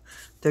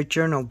the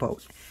Journal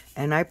Boat.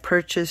 And I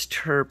purchased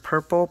her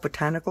purple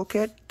botanical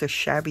kit, the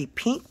shabby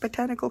pink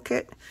botanical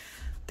kit,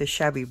 the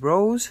shabby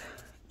rose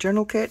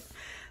journal kit,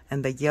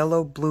 and the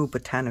yellow blue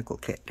botanical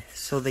kit.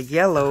 So the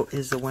yellow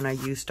is the one I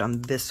used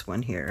on this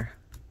one here.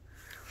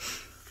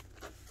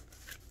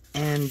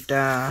 And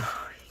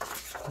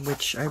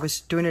which I was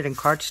doing it in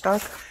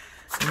cardstock,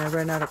 and I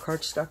ran out of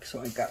cardstock,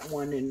 so I got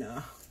one in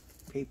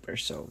paper,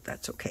 so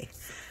that's okay.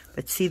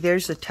 But see,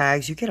 there's the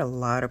tags. You get a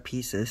lot of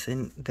pieces,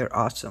 and they're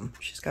awesome.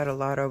 She's got a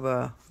lot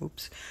of,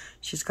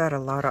 she's got a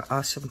lot of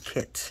awesome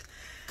kits.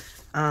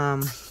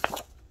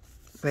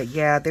 But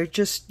yeah, they're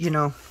just, you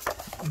know,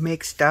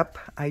 mixed up.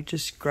 I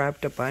just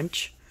grabbed a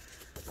bunch.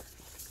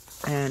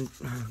 And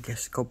I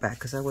guess go back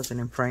because I wasn't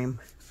in frame.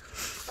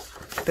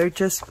 They're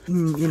just,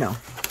 you know,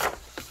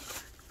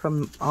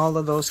 from all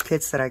of those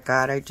kits that I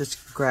got, I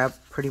just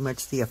grabbed pretty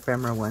much the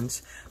ephemera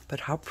ones.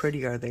 But how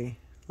pretty are they?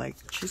 Like,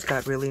 she's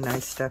got really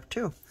nice stuff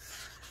too.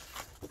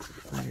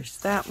 There's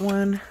that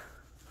one.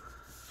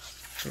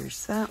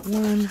 There's that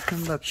one.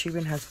 And look, she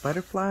even has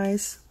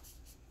butterflies.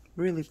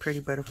 Really pretty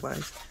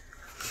butterflies.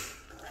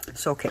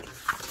 So, okay.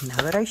 Now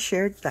that I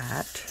shared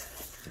that,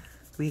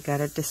 we got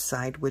to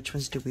decide which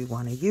ones do we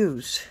want to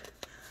use.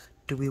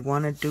 Do we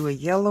want to do a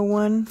yellow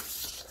one?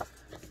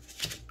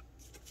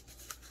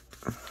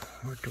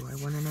 Or do I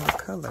want another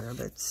color?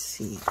 Let's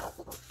see.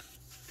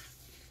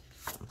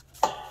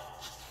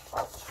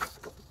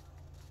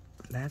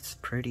 That's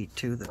pretty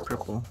too, the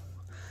purple.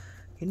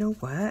 You know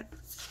what?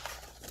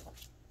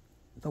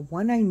 The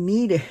one I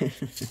needed.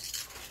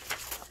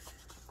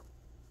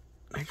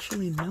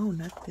 Actually, no,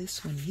 not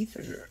this one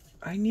either.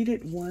 I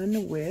needed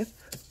one with...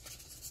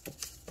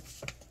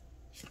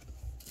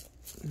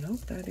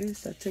 Nope,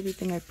 that's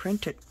everything I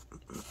printed.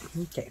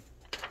 Okay.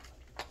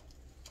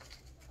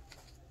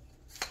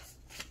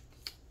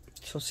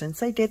 So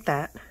since I did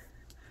that,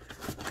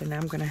 then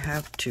I'm going to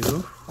have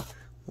to...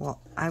 Well,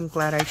 I'm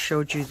glad I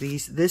showed you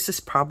these. This is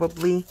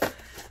probably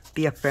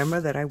the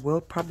ephemera that I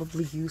will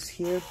probably use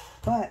here.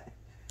 But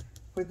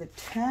for the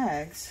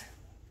tags,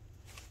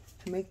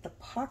 to make the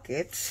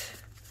pockets,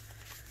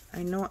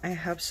 I know I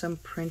have some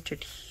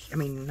printed, I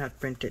mean, not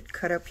printed,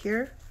 cut up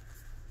here.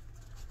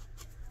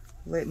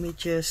 Let me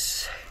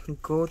just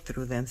go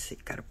through them. See,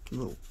 got a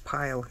little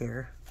pile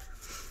here.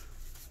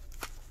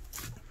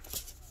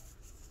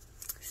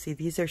 See,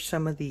 these are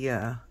some of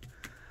the,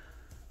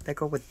 that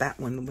go with that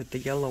one, with the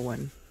yellow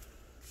one.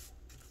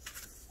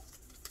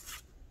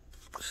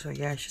 So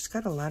yeah, she's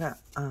got a lot of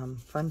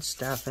fun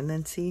stuff. And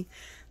then see,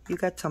 you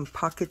got some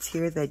pockets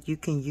here that you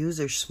can use.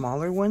 They're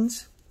smaller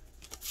ones.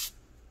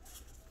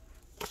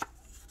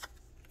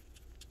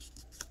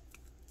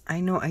 I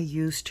know I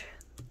used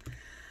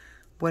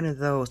one of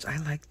those. I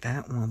like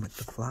that one with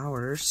the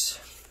flowers.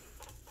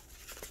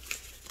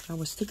 I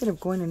was thinking of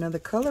going another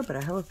color, but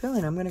I have a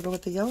feeling I'm going to go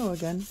with the yellow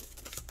again.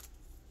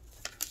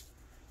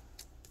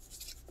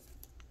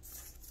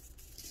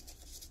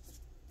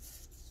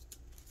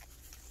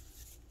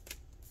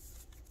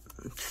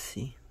 Let's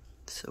see.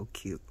 So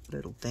cute.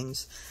 Little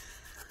things.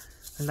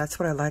 And that's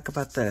what I like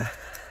about the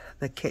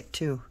kit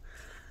too.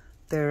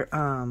 They're,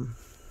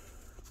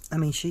 I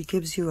mean, she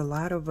gives you a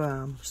lot of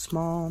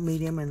small,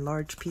 medium, and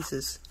large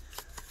pieces.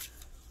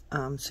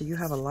 So you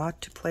have a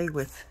lot to play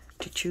with,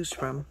 to choose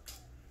from.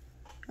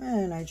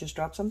 And I just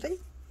dropped something.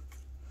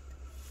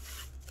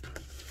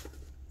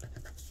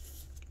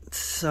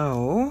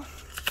 So,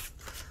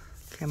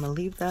 okay, I'm going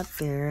to leave that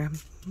there.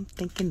 I'm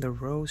thinking the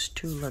rose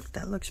too. Look,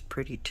 that looks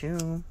pretty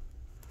too.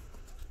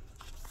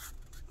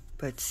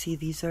 But see,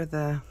 these are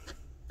the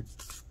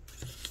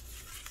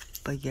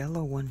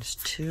yellow ones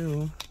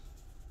too.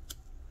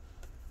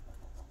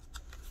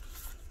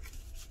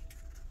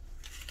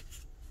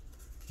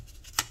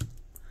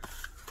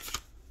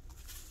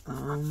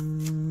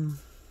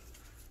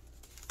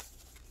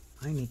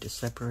 I need to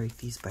separate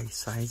these by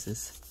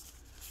sizes.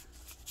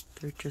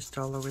 They're just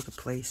all over the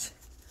place.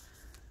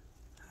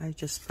 I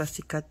just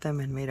fussy cut them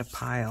and made a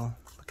pile.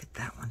 Look at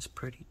that one's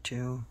pretty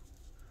too.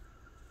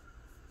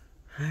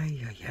 Ay,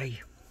 ay, ay.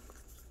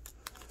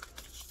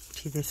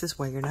 See, this is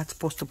why you're not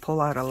supposed to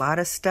pull out a lot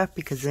of stuff,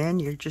 because then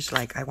you're just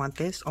like, I want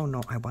this. Oh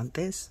no, I want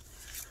this.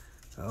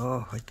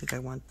 Oh, I think I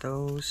want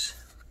those.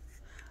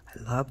 I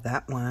love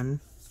that one.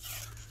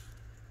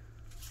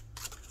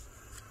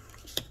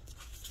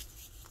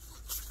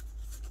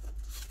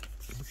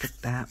 Look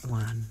at that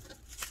one.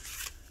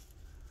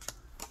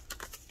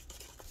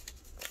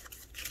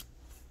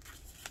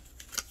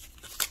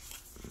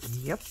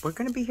 Yep, we're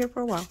going to be here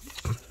for a while.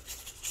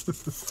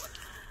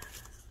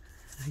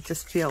 I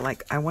just feel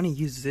like I want to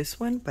use this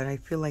one, but I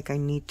feel like I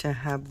need to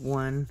have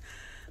one.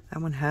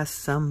 That one has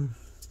some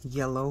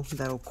yellow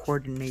that'll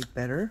coordinate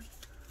better.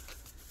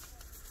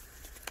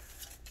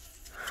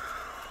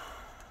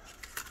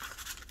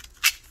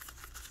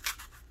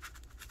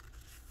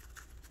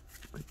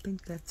 I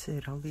think that's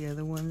it. All the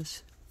other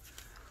ones.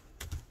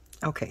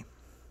 Okay.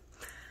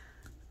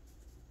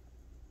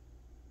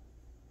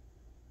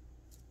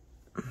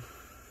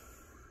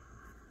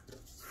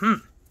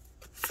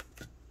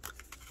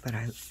 But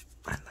I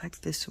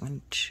like this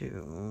one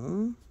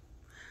too.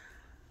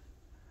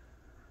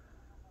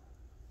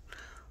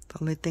 The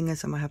only thing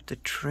is I'm gonna have to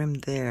trim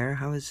there.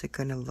 How is it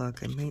gonna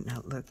look? It may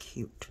not look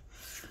cute.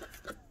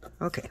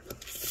 Okay.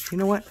 You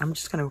know what? I'm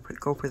just gonna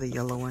go for the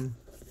yellow one.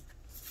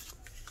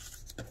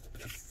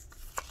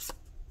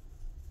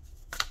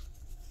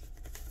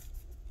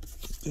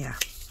 Yeah.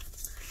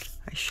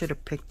 I should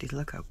have picked it.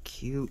 Look how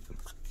cute.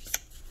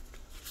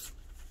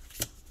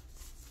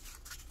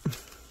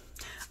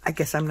 I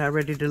guess I'm not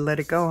ready to let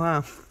it go,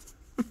 huh?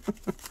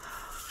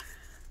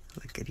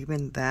 Look at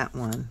even that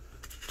one.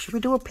 Should we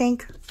do a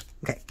pink?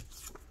 Okay.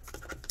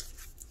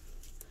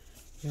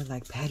 You're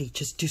like, Patty,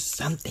 just do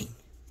something.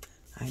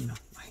 I know.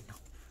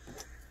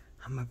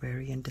 I'm a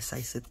very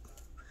indecisive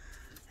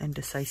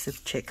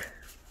chick.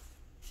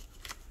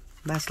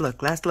 Last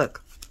look.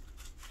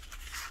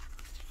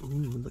 Ooh,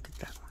 look at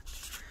that one.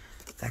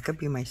 That could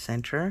be my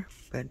center,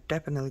 but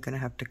definitely gonna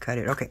have to cut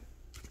it. Okay.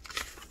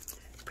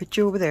 Put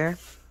you over there.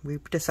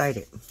 We've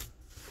decided.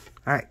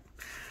 All right.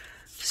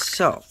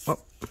 So, oh,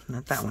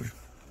 not that one.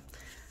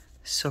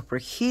 So for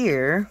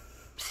here,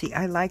 see,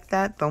 I like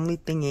that. The only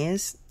thing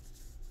is,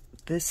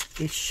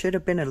 it should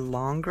have been a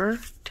longer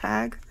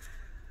tag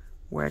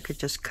where I could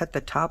just cut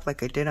the top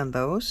like I did on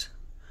those.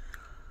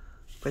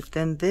 But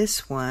then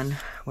this one,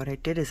 what I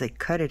did is I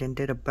cut it and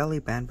did a belly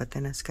band, but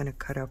then it's gonna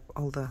cut up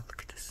all the,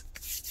 look at this.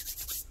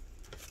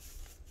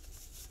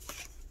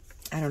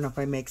 I don't know if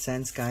I make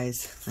sense,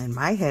 guys. In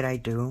my head, I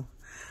do.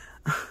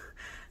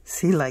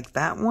 See, like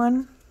that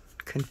one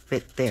can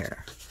fit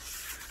there.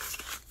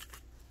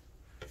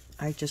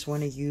 I just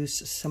want to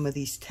use some of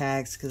these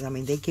tags because, I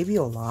mean, they give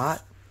you a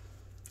lot.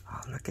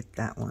 Oh, look at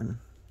that one.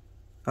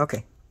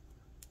 Okay.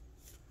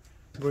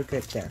 We're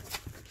good there.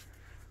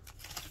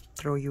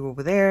 Throw you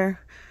over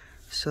there.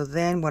 So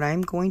then what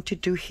I'm going to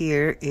do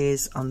here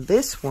is on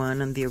this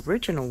one, on the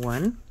original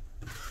one,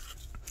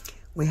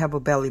 we have a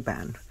belly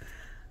band.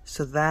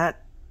 So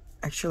that,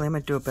 actually I'm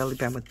going to do a belly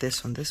band with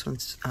this one. This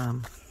one's,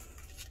 I'm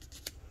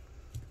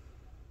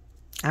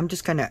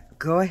just going to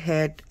go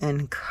ahead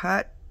and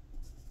cut,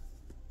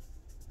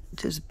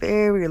 just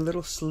bury a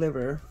little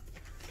sliver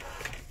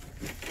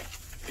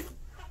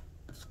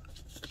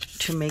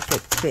to make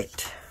it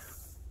fit.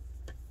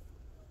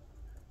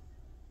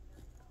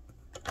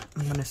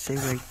 I'm going to say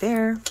right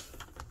there.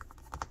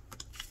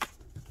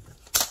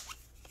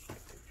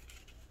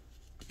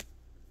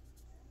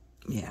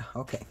 Yeah,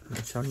 okay.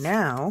 And so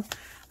now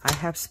I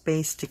have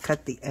space to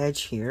cut the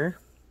edge here.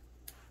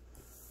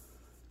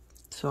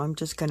 So I'm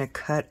just going to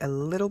cut a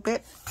little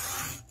bit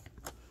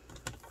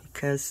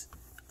because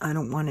I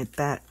don't want it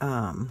that,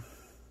 I'll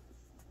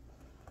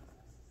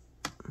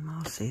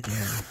say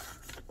there.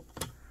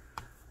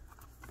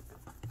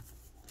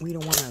 We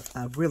don't want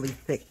a really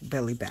thick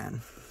belly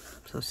band.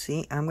 So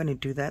see, I'm going to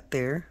do that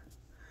there.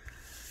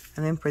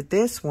 And then for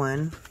this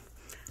one,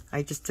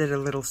 I just did a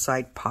little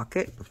side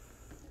pocket.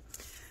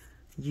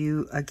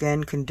 You,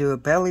 again, can do a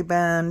belly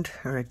band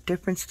or a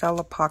different style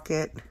of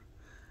pocket.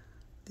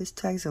 This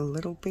tag's a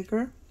little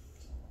bigger.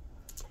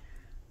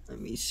 Let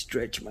me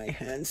stretch my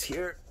hands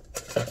here.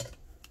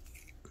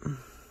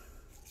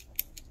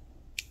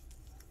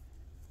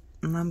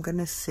 And I'm going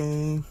to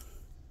say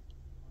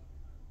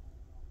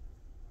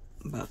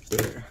about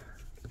there.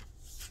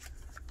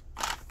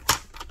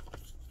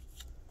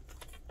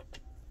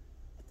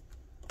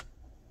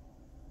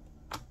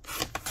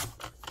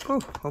 Oh,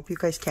 hope you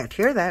guys can't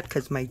hear that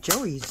because my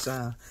Joey's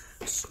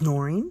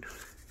snoring.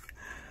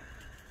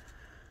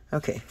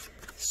 Okay,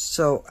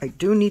 so I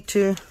do need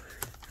to,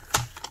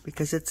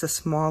 because it's a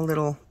small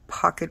little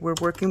pocket we're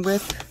working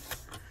with,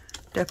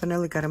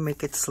 definitely got to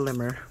make it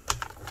slimmer.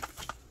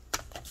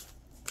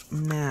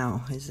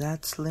 Now, is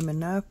that slim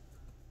enough?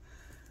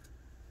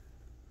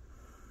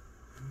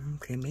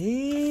 Okay,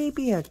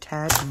 maybe a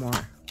tad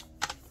more.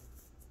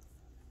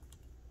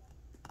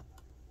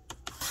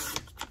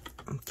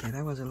 Okay,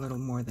 that was a little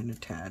more than a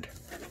tad.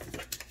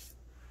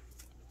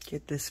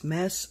 Get this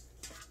mess.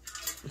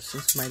 This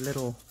is my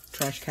little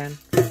trash can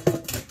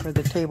for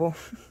the table.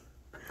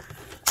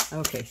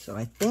 Okay, so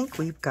I think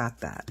we've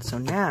got that. So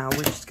now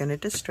we're just going to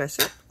distress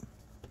it.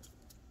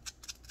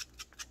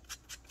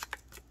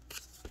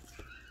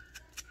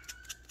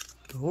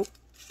 Oh,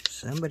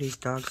 somebody's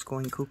dog's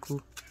going cuckoo.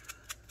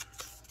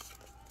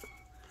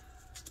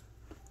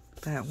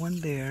 That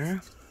one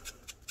there.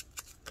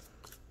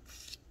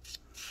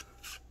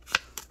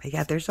 But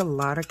yeah, there's a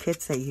lot of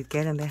kits that you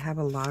get and they have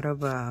a lot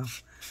of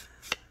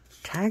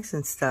tags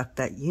and stuff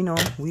that, you know,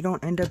 we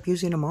don't end up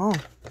using them all.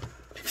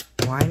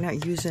 Why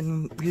not use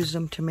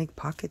them to make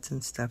pockets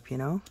and stuff, you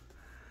know?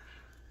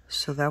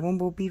 So that one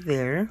will be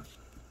there.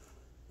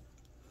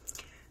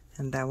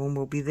 And that one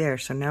will be there.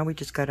 So now we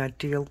just got to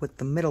deal with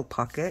the middle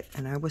pocket.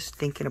 And I was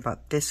thinking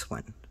about this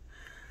one.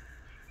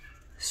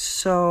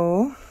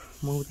 So,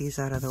 move these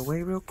out of the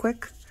way real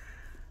quick.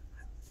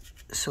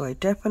 So I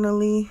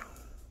definitely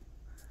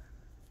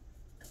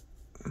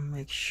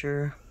make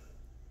sure,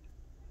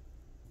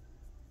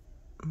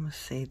 I'm going to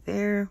say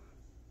there.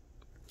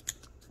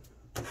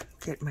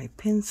 Get my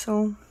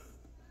pencil.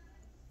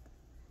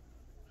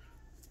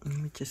 Let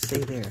me just say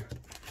there.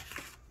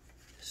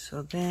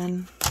 So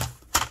then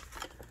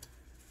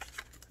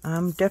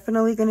I'm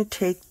definitely going to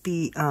take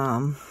the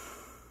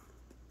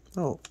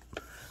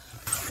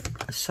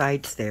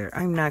sides there.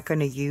 I'm not going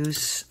to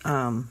use,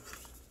 I'm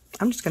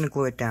just going to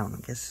glue it down,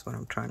 I guess is what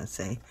I'm trying to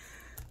say.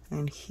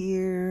 And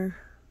here,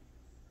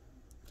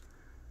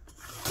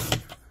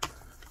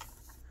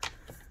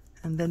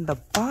 and then the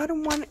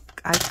bottom one,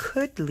 I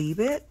could leave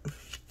it.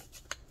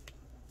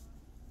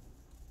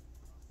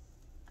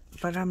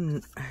 but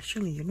I'm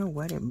actually, you know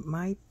what? It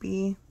might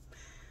be,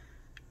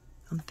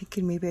 I'm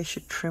thinking maybe I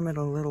should trim it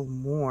a little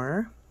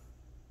more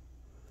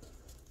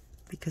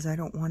because I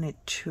don't want it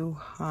too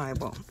high.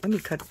 Well, let me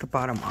cut the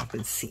bottom off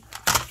and see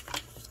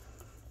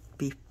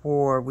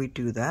before we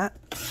do that.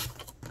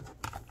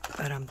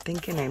 But I'm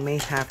thinking I may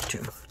have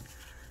to.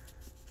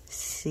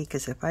 See,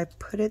 because if I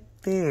put it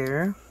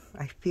there,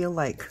 I feel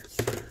like,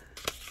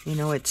 you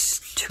know,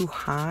 it's too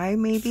high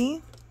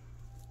maybe.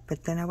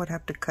 But then I would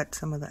have to cut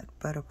some of that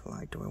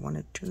butterfly. Do I want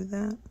to do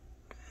that?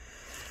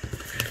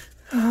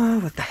 Oh,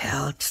 what the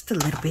hell, just a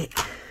little bit.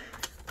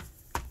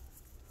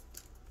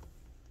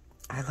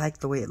 I like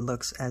the way it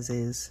looks as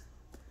is,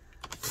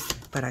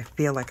 but I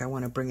feel like I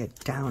want to bring it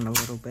down a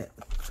little bit.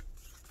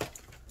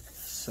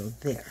 So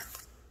there.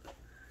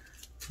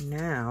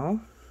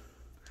 Now,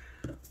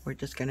 we're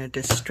just going to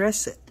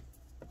distress it.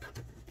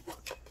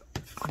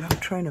 What I'm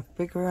trying to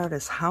figure out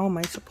is how am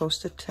I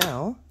supposed to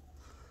tell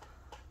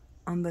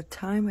on the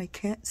time I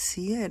can't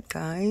see it,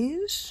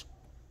 guys.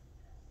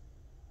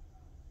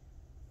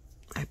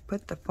 I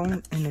put the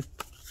phone in a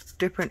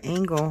different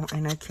angle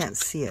and I can't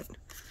see it.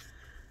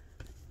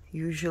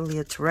 Usually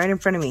it's right in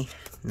front of me.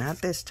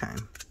 Not this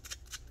time.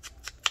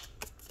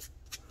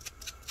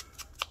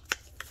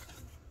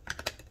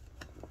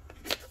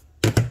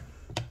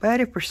 But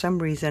if for some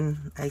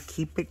reason I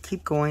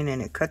keep going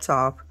and it cuts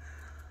off,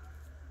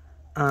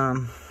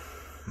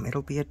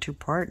 it'll be a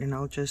two-part and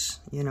I'll just,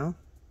 you know,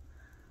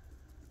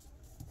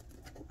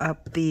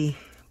 up the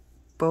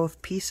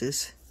both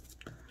pieces.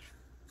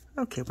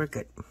 Okay, we're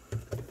good.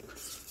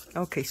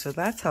 Okay, so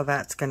that's how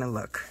that's gonna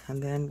look.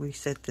 And then we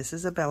said this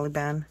is a belly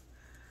band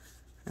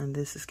and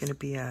this is gonna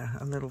be a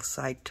little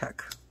side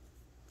tuck.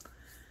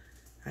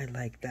 I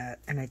like that.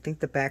 And I think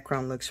the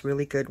background looks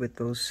really good with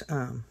those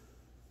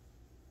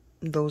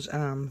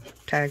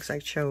tags I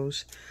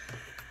chose.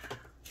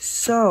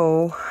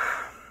 So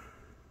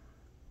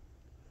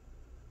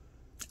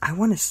I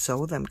want to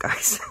sew them,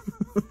 guys.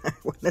 I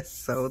want to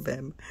sew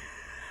them.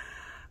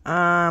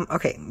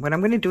 Okay, what I'm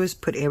going to do is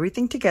put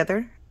everything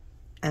together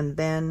and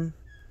then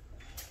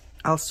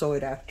I'll sew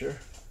it after.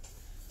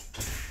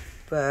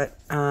 But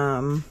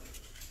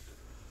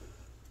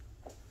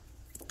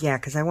yeah,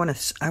 because I want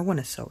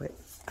to sew it.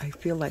 I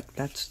feel like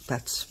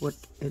that's what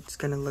it's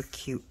going to look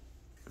cute.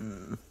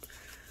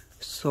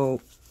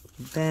 So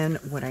then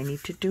what I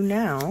need to do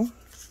now,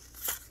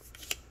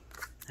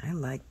 I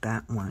like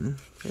that one.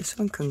 This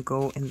one can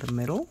go in the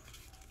middle.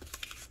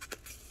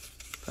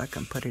 So I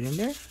can put it in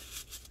there.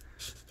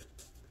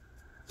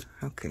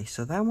 Okay,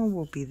 so that one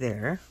will be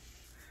there.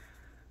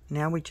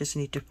 Now we just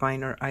need to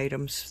find our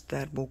items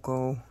that will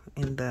go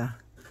in the...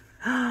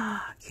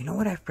 You know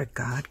what I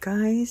forgot,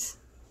 guys?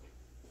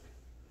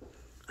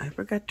 I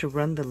forgot to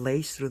run the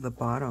lace through the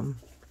bottom.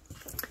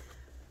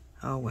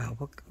 Oh well,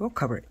 we'll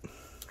cover it.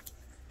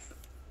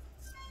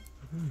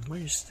 What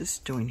is this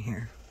doing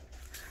here?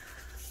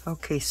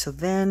 Okay, so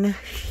then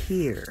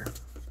here.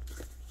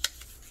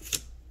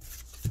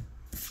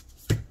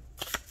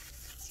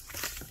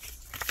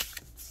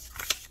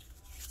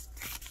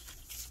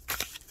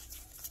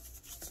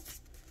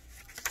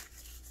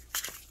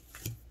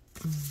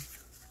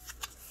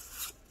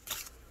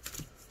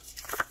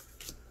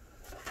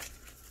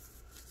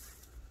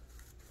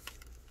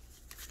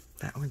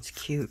 That one's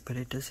cute, but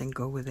it doesn't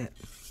go with it.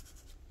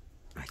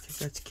 I think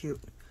that's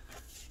cute.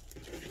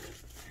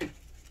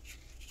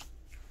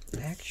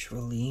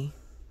 Actually,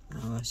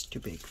 no, that's too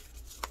big.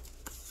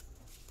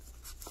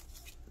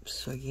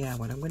 So yeah,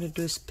 what I'm going to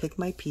do is pick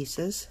my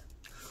pieces.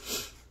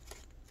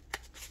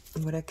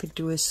 And what I could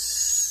do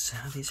is,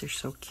 oh, these are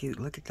so cute.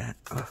 Look at that.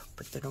 Oh,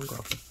 but they don't go.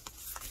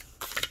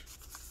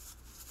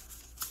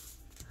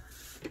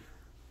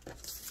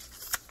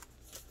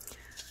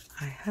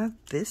 I have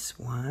this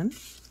one.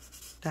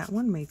 That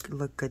one may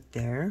look good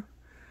there.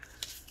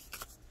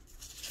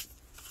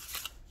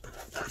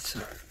 So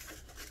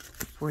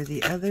for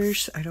the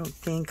others, I don't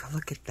think,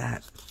 look at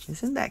that.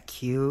 Isn't that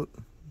cute?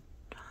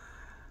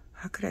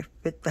 How could I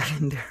fit that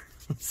in there?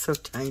 It's so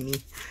tiny.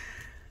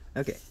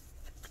 Okay.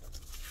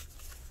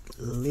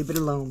 Leave it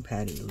alone,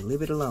 Patty.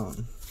 Leave it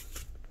alone.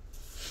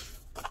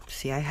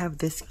 See, I have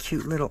this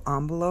cute little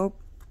envelope.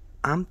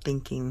 I'm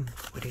thinking,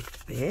 would it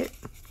fit?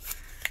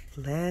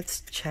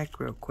 Let's check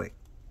real quick.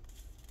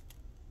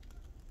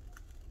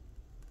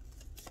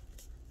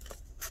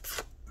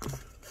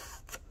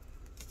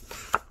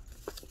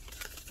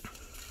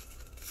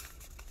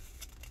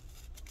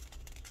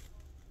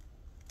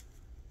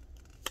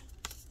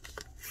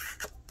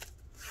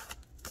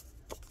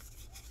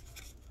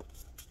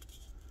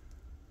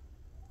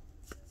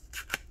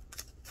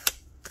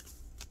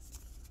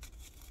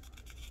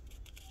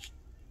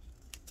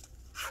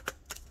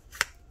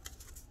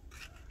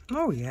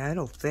 Oh yeah,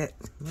 it'll fit.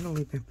 It'll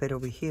even fit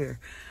over here.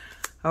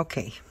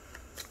 Okay.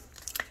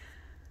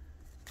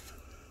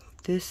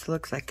 This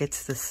looks like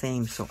it's the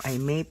same, so I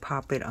may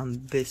pop it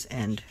on this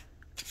end.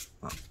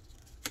 Well,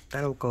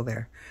 that'll go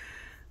there.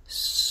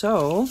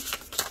 So, I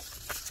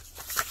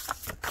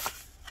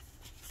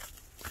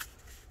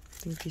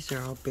think these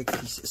are all big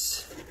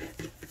pieces.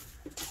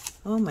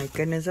 Oh my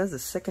goodness, that's the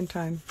second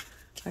time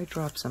I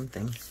dropped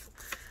something.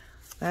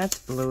 That's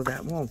blue,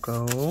 that won't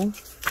go.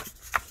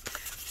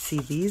 See,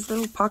 these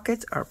little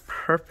pockets are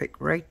perfect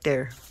right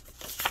there.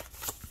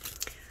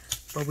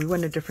 But we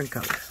want a different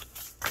color.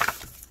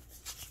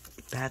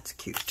 That's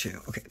cute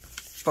too. Okay,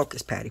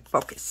 focus, Patty,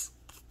 focus.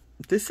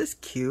 This is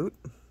cute.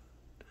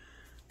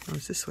 Oh,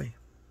 it's this way.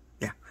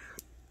 Yeah.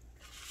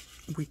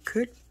 We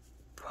could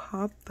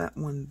pop that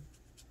one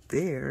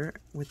there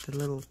with the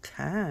little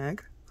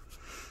tag.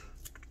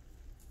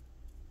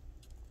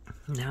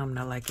 Now I'm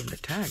not liking the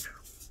tag.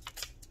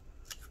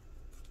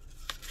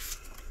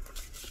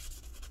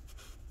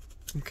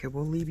 Okay,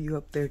 we'll leave you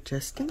up there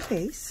just in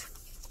case.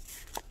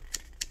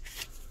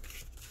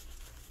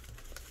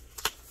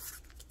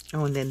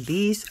 Oh, and then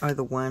these are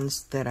the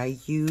ones that I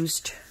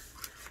used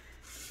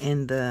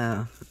in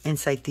the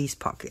inside these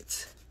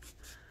pockets.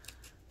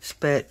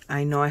 But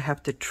I know I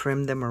have to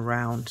trim them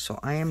around, so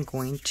I am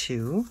going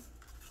to,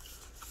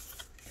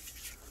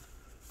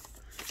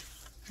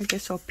 I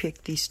guess I'll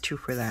pick these two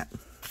for that.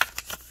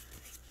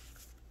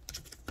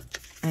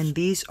 And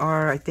these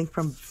are, I think,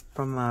 from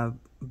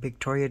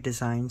Victoria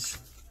Designs.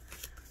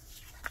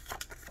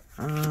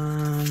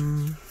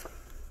 Yeah,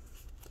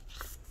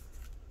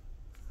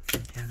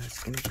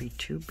 that's gonna be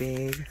too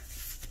big.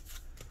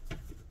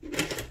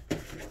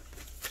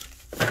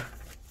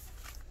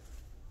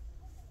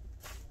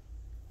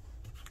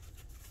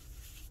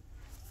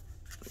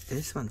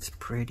 This one's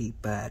pretty,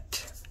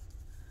 but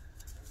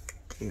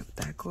okay, if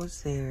that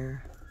goes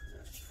there,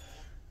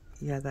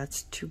 yeah,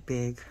 that's too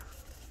big.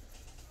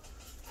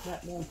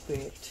 That won't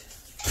fit.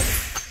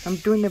 I'm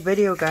doing a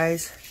video,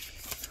 guys.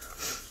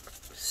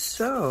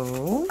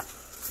 So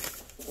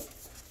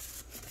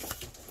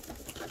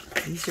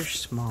these are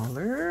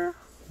smaller.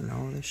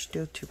 No, they're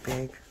still too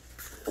big.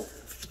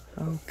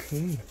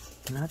 Okay,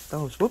 not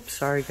those. Whoops,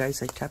 sorry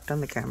guys, I tapped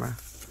on the camera.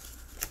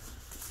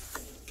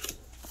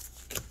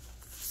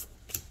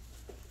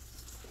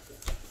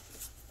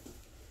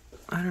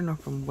 I don't know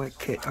from what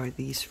kit are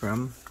these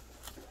from,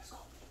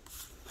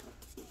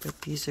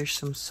 but these are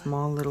some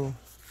small little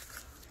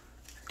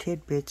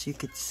tidbits, you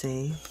could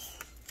say.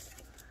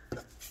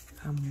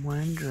 I'm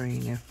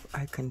wondering if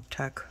I can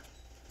tuck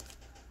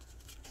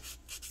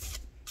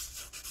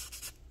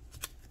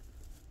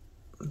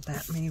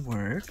that. May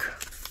work.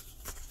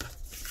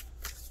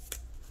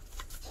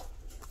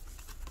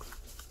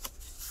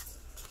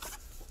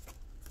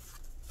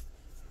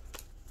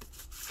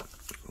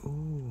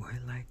 Ooh, I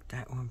like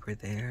that one for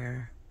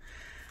there.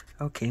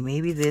 Okay,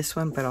 maybe this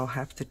one, but I'll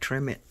have to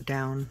trim it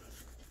down.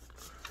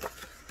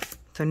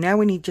 So now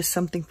we need just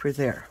something for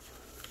there.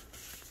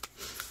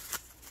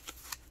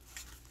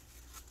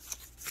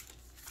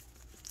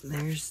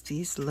 There's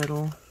these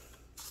little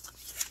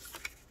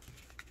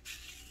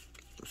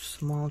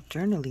small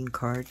journaling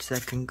cards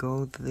that can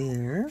go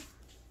there.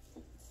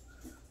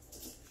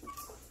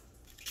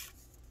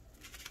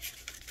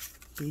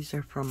 These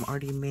are from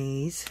Artie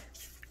Mays.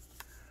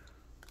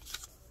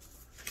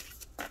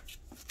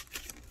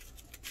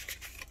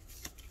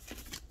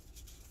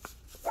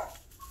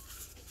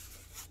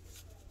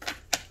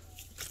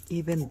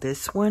 Even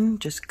this one,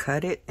 just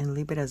cut it and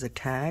leave it as a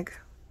tag.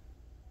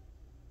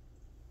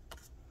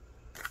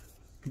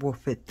 Will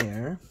fit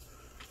there.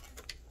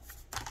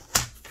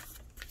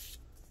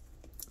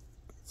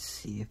 Let's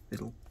see if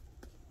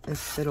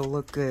it'll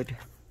look good.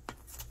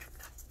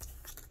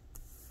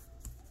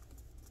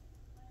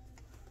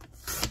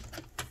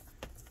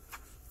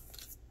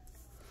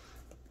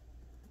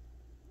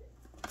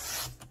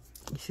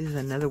 This is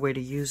another way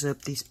to use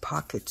up these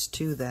pockets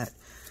too that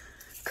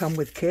come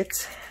with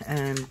kits,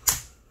 and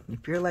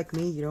if you're like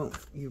me, you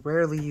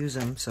rarely use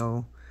them,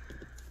 so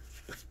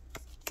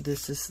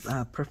this is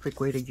a perfect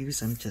way to use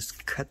them.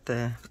 Just cut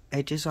the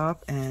edges off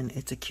and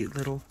it's a cute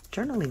little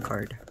journaling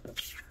card.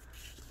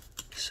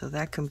 So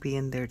that can be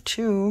in there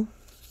too,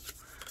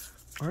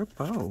 or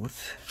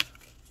both.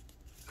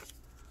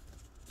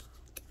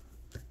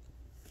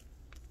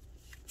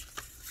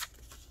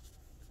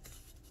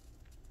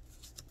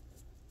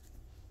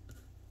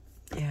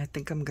 Yeah, I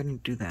think I'm gonna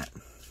do that.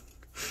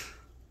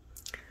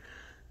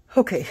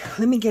 Okay,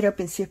 let me get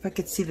up and see if I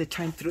can see the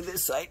time through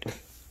this side.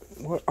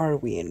 Where are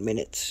we in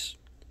minutes?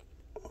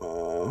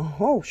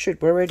 Oh,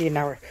 shoot, we're already an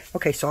hour.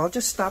 Okay, so I'll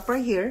just stop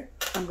right here.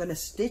 I'm going to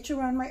stitch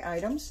around my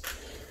items,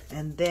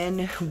 and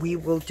then we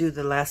will do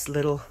the last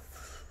little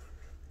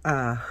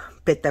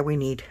bit that we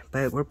need.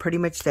 But we're pretty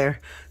much there.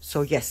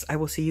 So, yes, I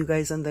will see you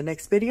guys in the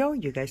next video.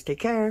 You guys take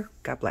care.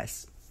 God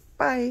bless.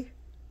 Bye.